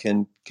that we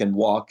can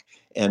walk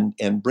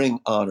and bring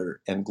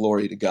honor and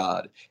glory to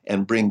God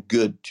and bring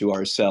good to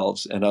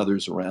ourselves and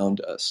others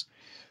around us.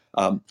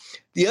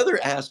 The other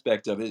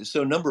aspect of it,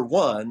 so number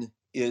one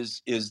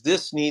is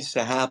this needs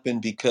to happen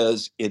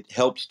because it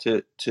helps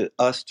to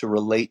us to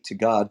relate to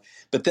God.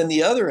 But then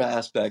the other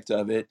aspect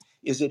of it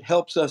is it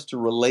helps us to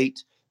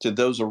relate to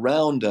those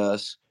around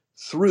us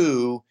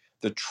through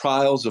the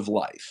trials of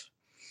life.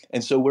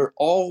 And so we're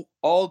all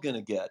going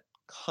to get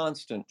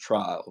constant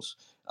trials,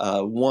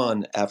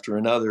 one after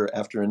another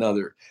after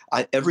another.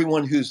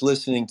 Everyone who's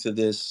listening to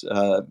this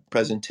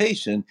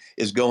presentation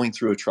is going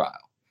through a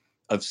trial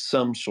of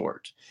some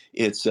sort.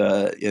 It's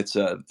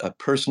a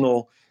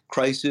personal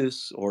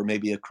crisis, or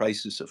maybe a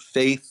crisis of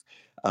faith,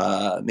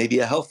 maybe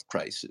a health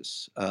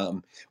crisis,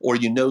 or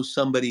you know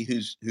somebody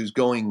who's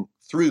going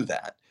through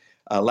that.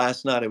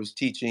 Last night I was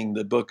teaching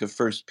the book of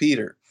First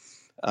Peter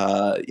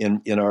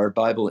in our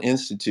Bible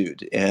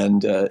Institute,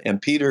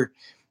 and Peter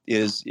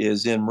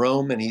is in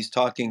Rome, and he's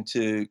talking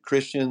to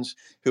Christians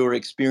who are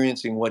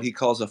experiencing what he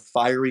calls a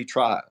fiery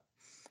trial.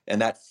 And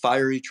that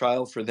fiery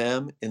trial for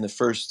them in the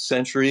first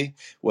century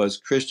was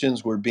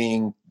Christians were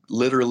being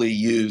literally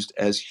used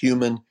as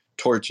human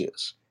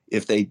torches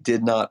if they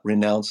did not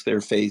renounce their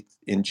faith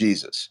in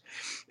Jesus.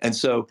 And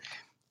so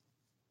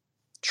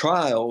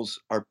trials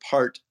are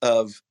part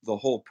of the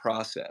whole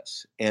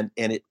process. And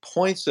it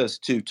points us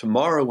to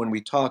tomorrow when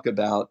we talk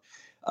about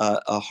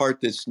a heart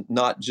that's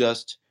not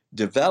just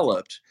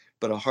developed,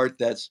 but a heart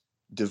that's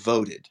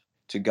devoted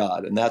to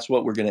God. And that's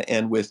what we're going to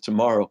end with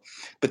tomorrow.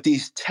 But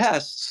these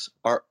tests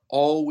are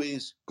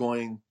always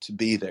going to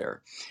be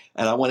there.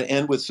 And I want to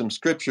end with some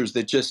scriptures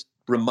that just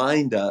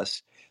remind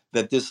us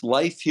that this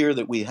life here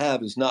that we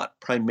have is not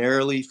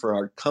primarily for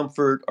our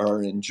comfort or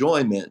our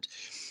enjoyment.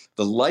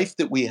 The life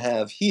that we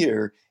have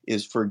here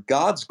is for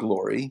God's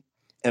glory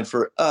and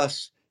for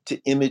us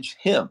to image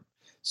him.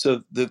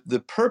 So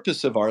the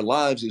purpose of our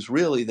lives is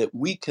really that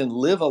we can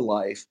live a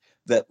life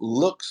that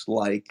looks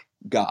like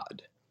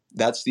God.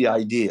 That's the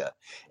idea.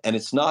 And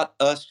it's not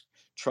us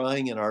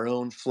trying in our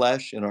own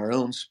flesh, in our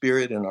own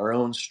spirit, in our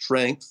own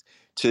strength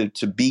to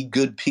be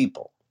good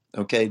people.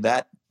 Okay,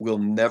 that will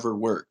never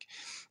work.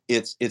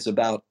 It's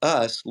about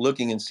us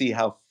looking and see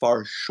how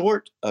far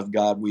short of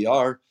God we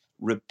are,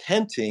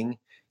 repenting,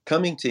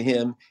 coming to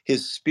him,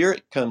 his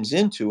Spirit comes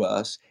into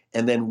us,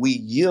 and then we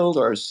yield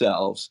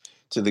ourselves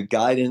to the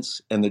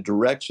guidance and the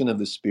direction of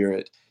the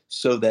Spirit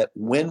so that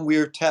when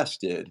we're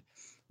tested,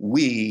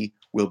 we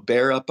will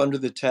bear up under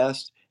the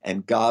test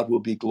and God will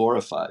be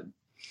glorified.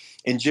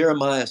 In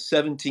Jeremiah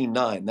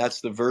 17:9,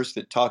 that's the verse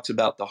that talks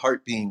about the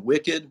heart being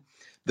wicked.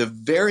 The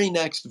very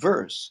next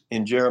verse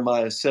in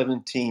Jeremiah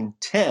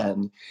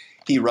 17:10,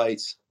 he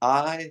writes,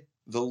 "I,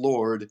 the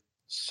Lord,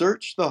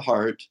 search the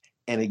heart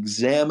and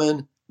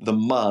examine the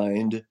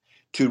mind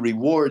to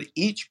reward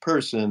each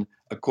person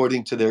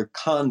according to their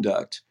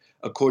conduct,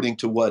 according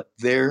to what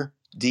their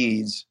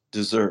deeds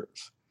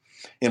deserve."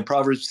 In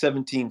Proverbs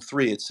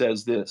 17:3, it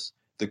says this,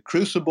 "The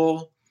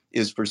crucible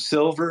is for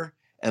silver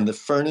and the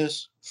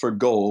furnace for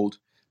gold,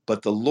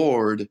 but the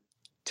Lord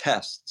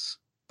tests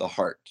the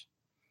heart."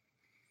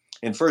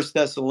 In 1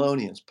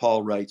 Thessalonians,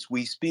 Paul writes,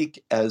 "We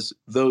speak as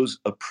those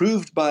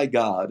approved by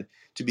God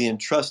to be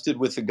entrusted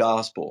with the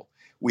gospel.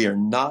 We are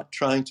not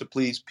trying to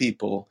please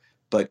people,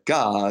 but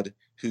God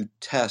who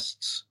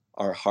tests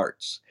our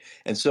hearts."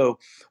 And so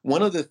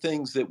one of the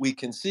things that we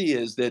can see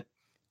is that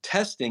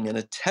testing and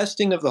a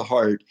testing of the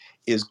heart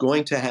is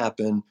going to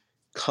happen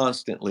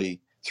constantly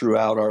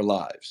throughout our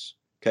lives.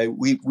 Okay,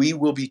 we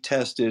will be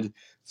tested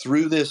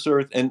through this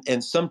earth,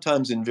 and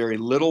sometimes in very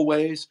little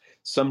ways,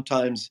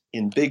 sometimes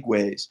in big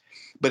ways.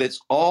 But it's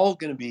all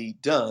going to be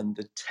done.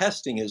 The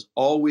testing is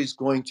always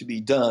going to be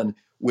done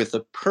with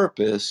a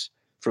purpose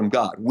from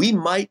God. We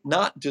might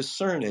not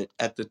discern it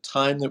at the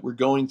time that we're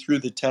going through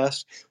the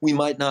test. We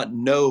might not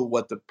know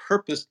what the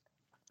purpose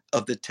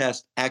of the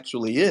test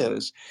actually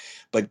is,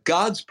 but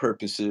God's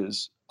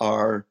purposes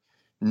are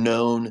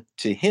known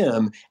to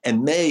him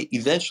and may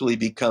eventually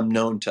become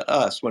known to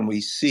us when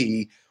we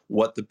see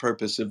what the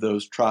purpose of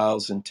those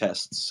trials and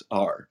tests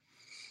are.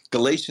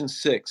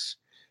 Galatians 6,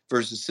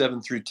 verses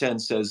 7 through 10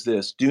 says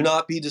this, "Do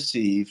not be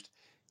deceived.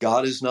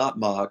 God is not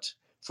mocked,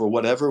 for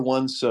whatever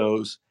one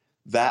sows,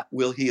 that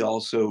will he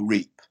also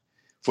reap.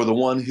 For the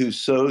one who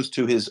sows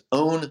to his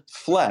own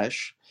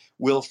flesh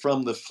will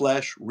from the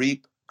flesh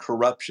reap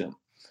corruption,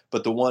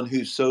 but the one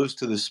who sows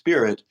to the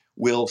Spirit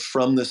will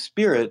from the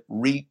Spirit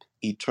reap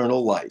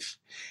eternal life.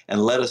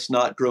 And let us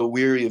not grow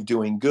weary of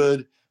doing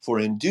good, for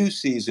in due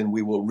season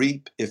we will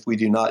reap if we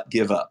do not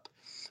give up.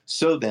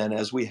 So then,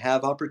 as we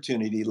have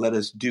opportunity, let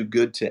us do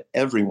good to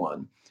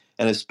everyone,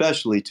 and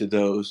especially to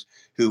those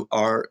who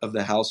are of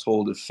the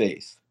household of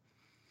faith.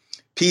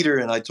 Peter,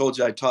 and I told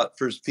you I taught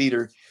First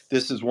Peter,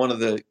 this is one of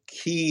the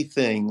key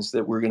things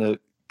that we're going to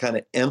kind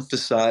of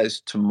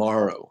emphasize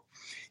tomorrow.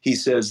 He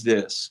says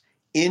this,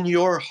 in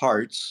your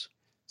hearts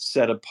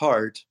set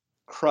apart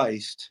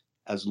Christ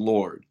as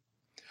Lord.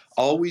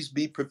 Always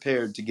be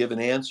prepared to give an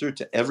answer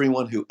to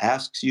everyone who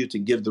asks you to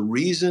give the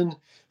reason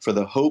for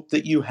the hope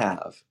that you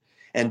have,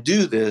 and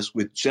do this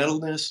with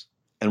gentleness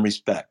and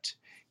respect,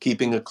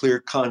 keeping a clear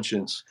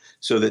conscience,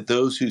 so that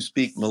those who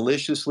speak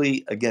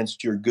maliciously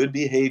against your good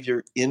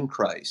behavior in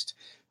Christ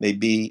may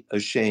be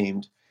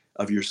ashamed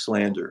of your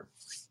slander.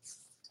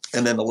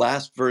 And then the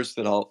last verse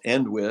that I'll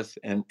end with,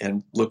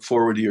 and look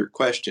forward to your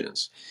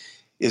questions,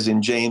 is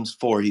in James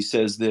 4. He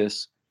says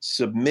this,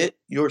 submit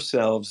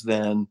yourselves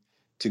then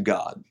to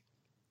God.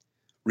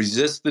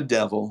 Resist the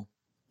devil,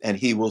 and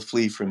he will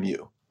flee from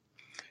you.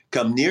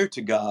 Come near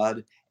to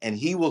God, and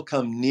he will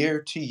come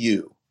near to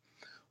you.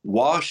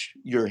 Wash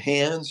your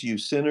hands, you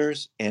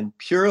sinners, and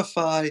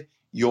purify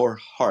your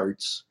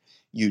hearts,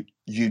 you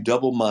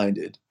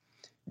double-minded.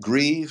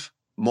 Grieve,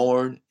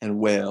 mourn, and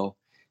wail.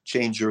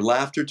 Change your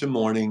laughter to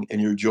mourning and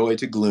your joy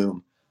to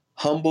gloom.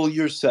 Humble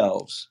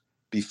yourselves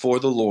before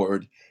the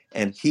Lord,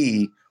 and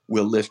he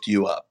will lift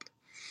you up.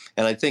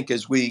 And I think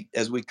as we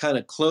kind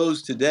of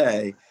close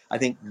today, I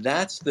think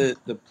that's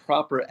the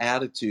proper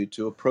attitude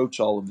to approach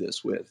all of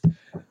this with.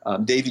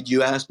 David,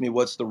 you asked me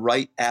what's the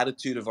right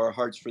attitude of our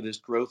hearts for this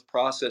growth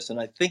process, and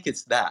I think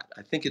it's that.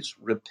 I think it's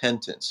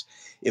repentance.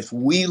 If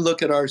we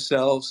look at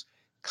ourselves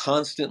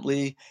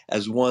constantly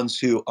as ones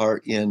who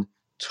are in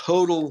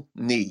total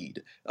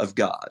need of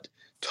God,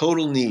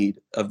 total need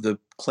of the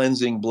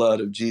cleansing blood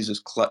of Jesus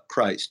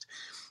Christ,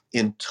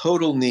 in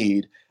total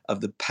need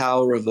of the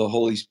power of the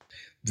Holy Spirit,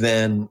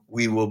 then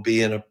we will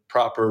be in a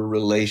proper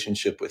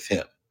relationship with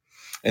him.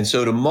 And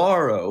so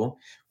tomorrow,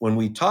 when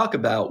we talk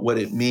about what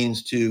it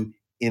means to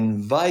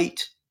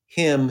invite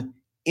him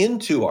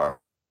into our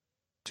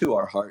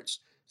hearts,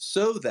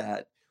 so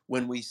that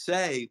when we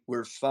say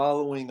we're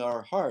following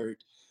our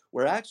heart,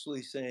 we're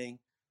actually saying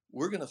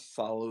we're going to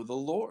follow the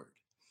Lord.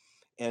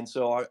 And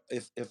so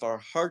if our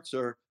hearts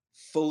are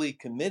fully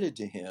committed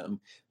to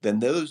him, then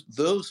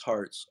those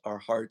hearts are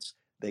hearts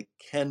that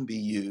can be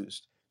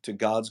used to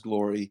God's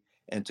glory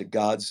and to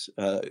God's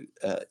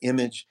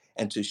image,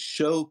 and to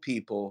show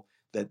people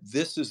that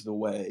this is the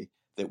way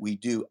that we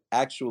do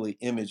actually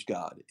image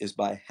God, is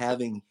by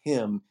having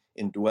him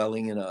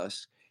indwelling in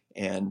us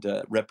and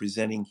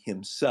representing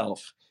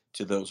himself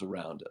to those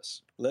around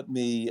us. Let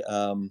me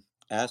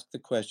ask the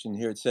question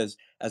here. It says,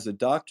 as a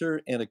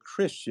doctor and a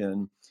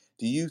Christian,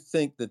 do you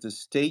think that the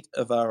state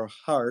of our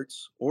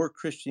hearts or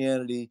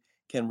Christianity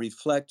can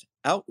reflect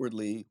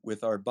outwardly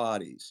with our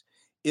bodies?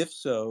 If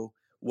so,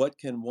 what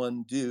can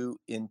one do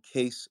in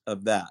case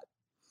of that?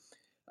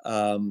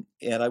 And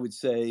I would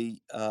say,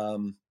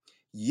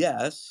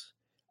 yes,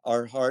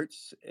 our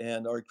hearts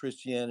and our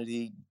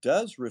Christianity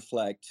does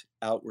reflect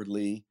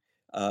outwardly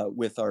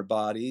with our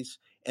bodies.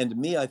 And to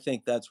me, I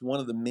think that's one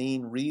of the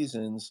main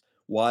reasons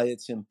why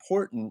it's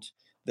important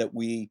that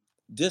we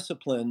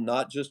discipline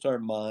not just our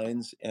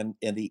minds and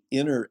the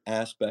inner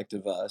aspect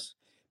of us,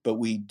 but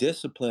we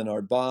discipline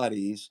our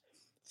bodies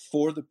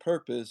for the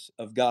purpose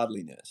of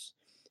godliness.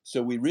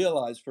 So we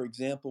realize, for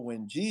example,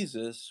 when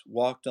Jesus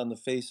walked on the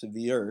face of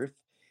the earth,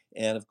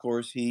 and of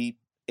course he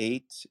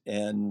ate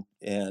and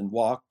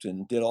walked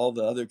and did all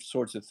the other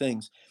sorts of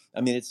things.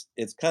 I mean,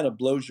 it's kind of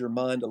blows your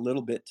mind a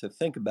little bit to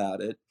think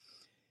about it.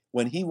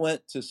 When he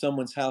went to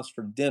someone's house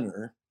for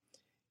dinner,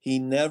 he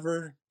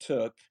never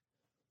took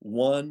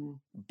one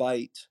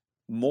bite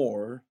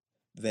more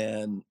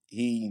than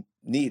he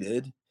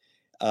needed,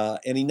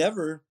 and he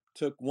never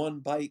took one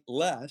bite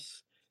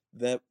less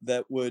that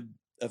would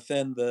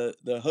offend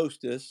the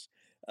hostess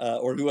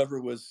or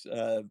whoever was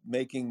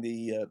making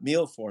the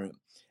meal for him.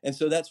 And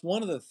so that's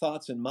one of the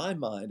thoughts in my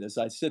mind as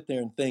I sit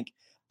there and think,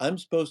 I'm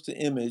supposed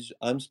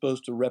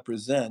to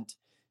represent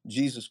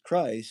Jesus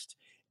Christ,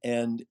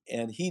 and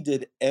he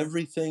did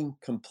everything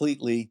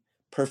completely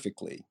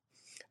perfectly.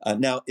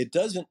 Now, it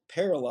doesn't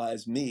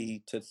paralyze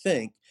me to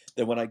think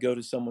that when I go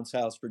to someone's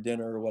house for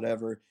dinner or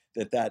whatever,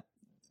 that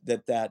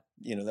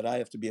I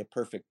have to be a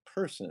perfect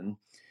person,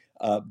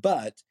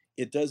 but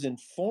it does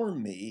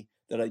inform me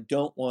that I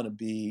don't want to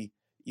be,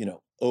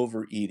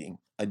 overeating.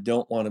 I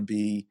don't want to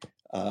be,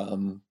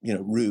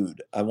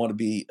 rude. I want to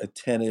be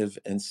attentive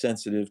and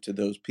sensitive to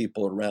those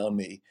people around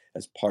me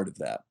as part of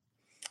that.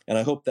 And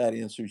I hope that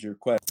answers your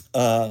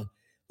question.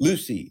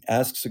 Lucy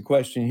asks a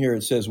question here.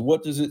 It says,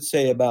 what does it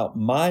say about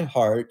my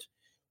heart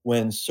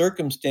when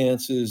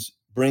circumstances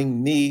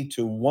bring me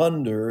to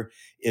wonder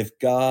if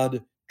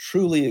God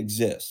truly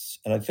exists?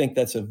 And I think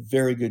that's a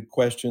very good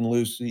question,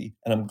 Lucy,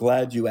 and I'm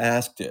glad you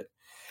asked it.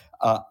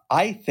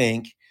 I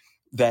think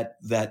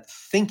that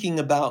thinking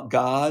about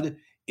God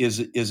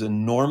is a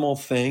normal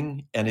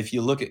thing. And if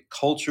you look at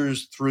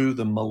cultures through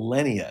the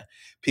millennia,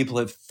 people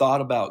have thought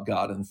about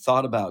God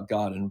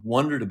and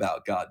wondered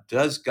about God.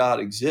 Does God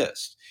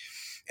exist?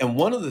 And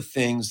one of the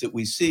things that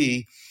we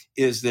see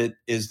is that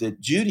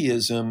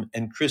Judaism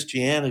and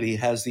Christianity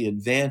has the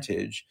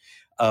advantage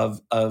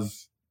of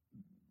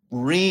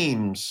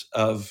reams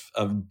of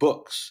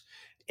books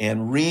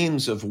and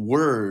reams of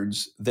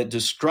words that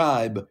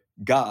describe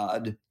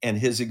God and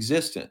his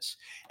existence.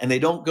 And they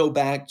don't go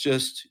back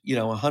just,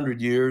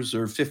 100 years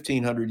or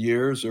 1,500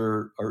 years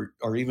or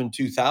even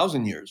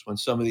 2,000 years when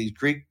some of these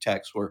Greek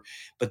texts were,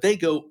 but they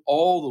go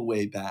all the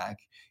way back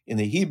in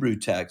the Hebrew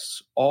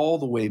texts, all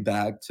the way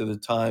back to the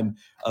time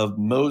of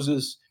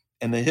Moses,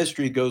 and the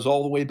history goes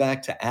all the way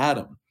back to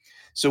Adam.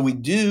 So we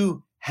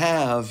do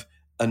have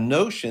a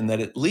notion that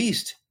at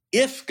least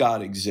if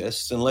God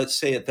exists, and let's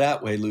say it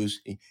that way,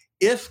 Lucy,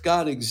 if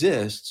God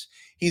exists,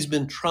 he's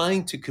been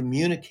trying to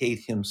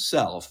communicate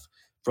himself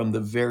from the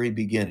very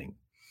beginning.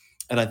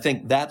 And I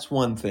think that's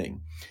one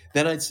thing.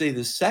 Then I'd say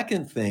the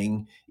second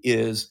thing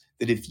is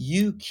that if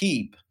you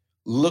keep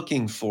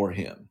looking for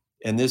him,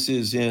 and this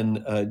is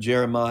in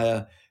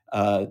Jeremiah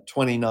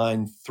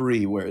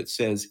 29:3, where it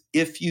says,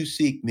 if you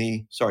seek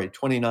me,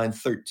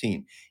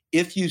 29:13,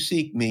 if you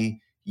seek me,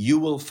 you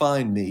will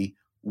find me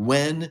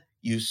when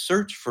you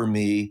search for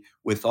me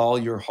with all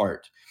your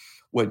heart.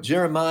 What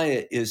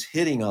Jeremiah is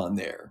hitting on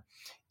there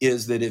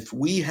is that if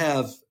we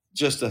have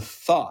just a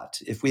thought,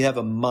 if we have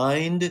a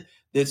mind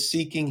that's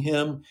seeking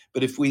him,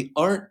 but if we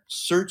aren't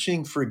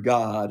searching for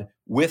God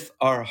with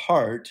our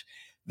heart,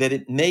 that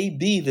it may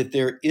be that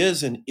there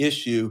is an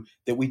issue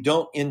that we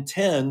don't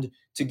intend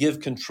to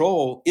give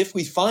control. If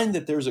we find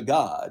that there's a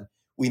God,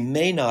 we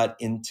may not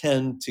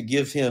intend to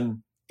give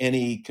him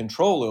any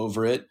control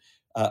over it,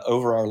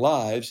 over our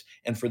lives.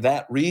 And for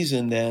that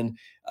reason, then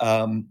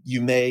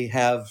you may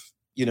have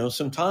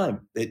some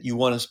time that you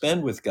want to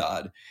spend with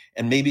God,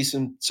 and maybe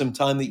some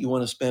time that you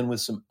want to spend with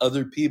some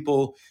other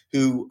people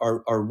who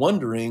are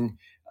wondering,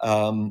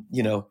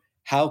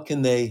 how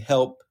can they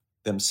help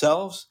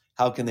themselves?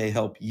 How can they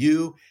help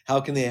you?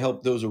 How can they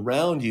help those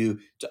around you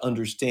to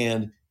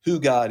understand who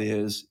God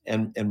is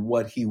and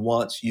what he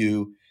wants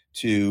you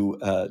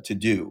to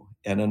do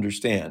and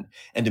understand?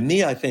 And to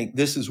me, I think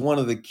this is one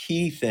of the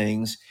key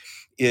things,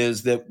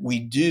 is that we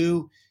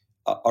do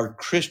our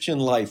Christian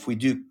life, we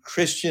do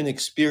Christian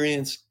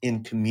experience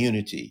in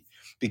community,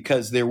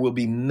 because there will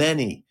be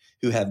many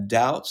who have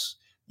doubts.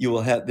 You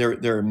will have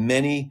there are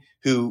many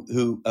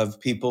who of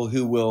people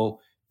who will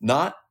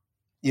not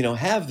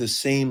have the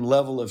same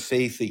level of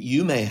faith that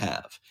you may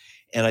have.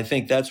 And I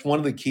think that's one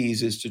of the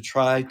keys, is to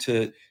try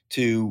to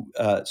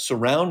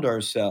surround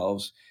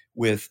ourselves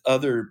with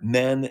other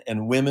men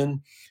and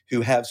women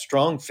who have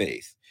strong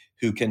faith,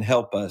 who can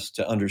help us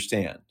to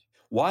understand.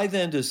 Why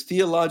then does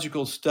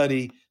theological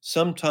study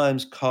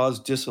sometimes cause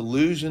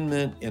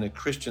disillusionment in a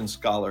Christian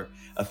scholar?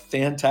 A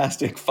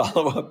fantastic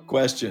follow-up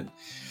question.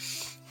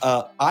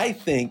 I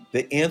think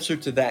the answer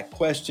to that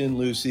question,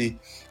 Lucy,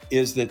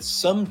 is that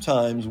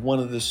sometimes one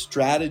of the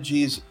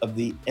strategies of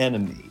the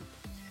enemy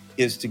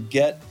is to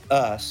get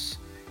us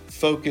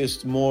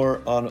focused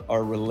more on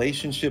our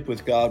relationship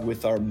with God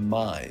with our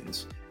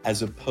minds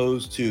as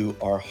opposed to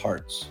our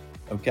hearts,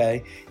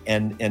 okay?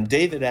 And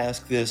David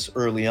asked this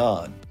early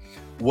on.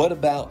 What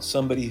about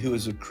somebody who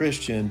is a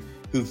Christian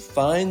who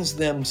finds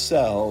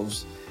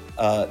themselves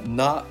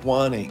not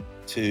wanting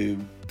to?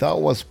 That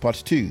was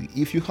part 2.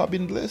 If you have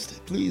been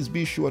blessed, please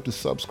be sure to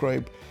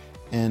subscribe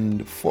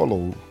and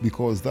follow,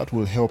 because that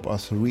will help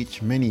us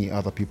reach many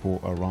other people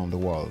around the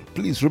world.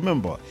 Please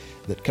remember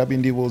that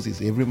Cabin Devos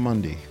is every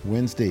Monday,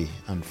 Wednesday,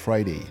 and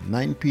Friday,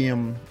 9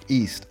 p.m.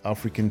 East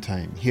African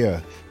time,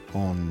 here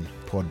on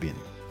Podbean.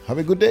 Have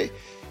a good day,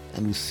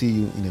 and we'll see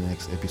you in the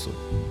next episode.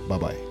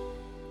 Bye-bye.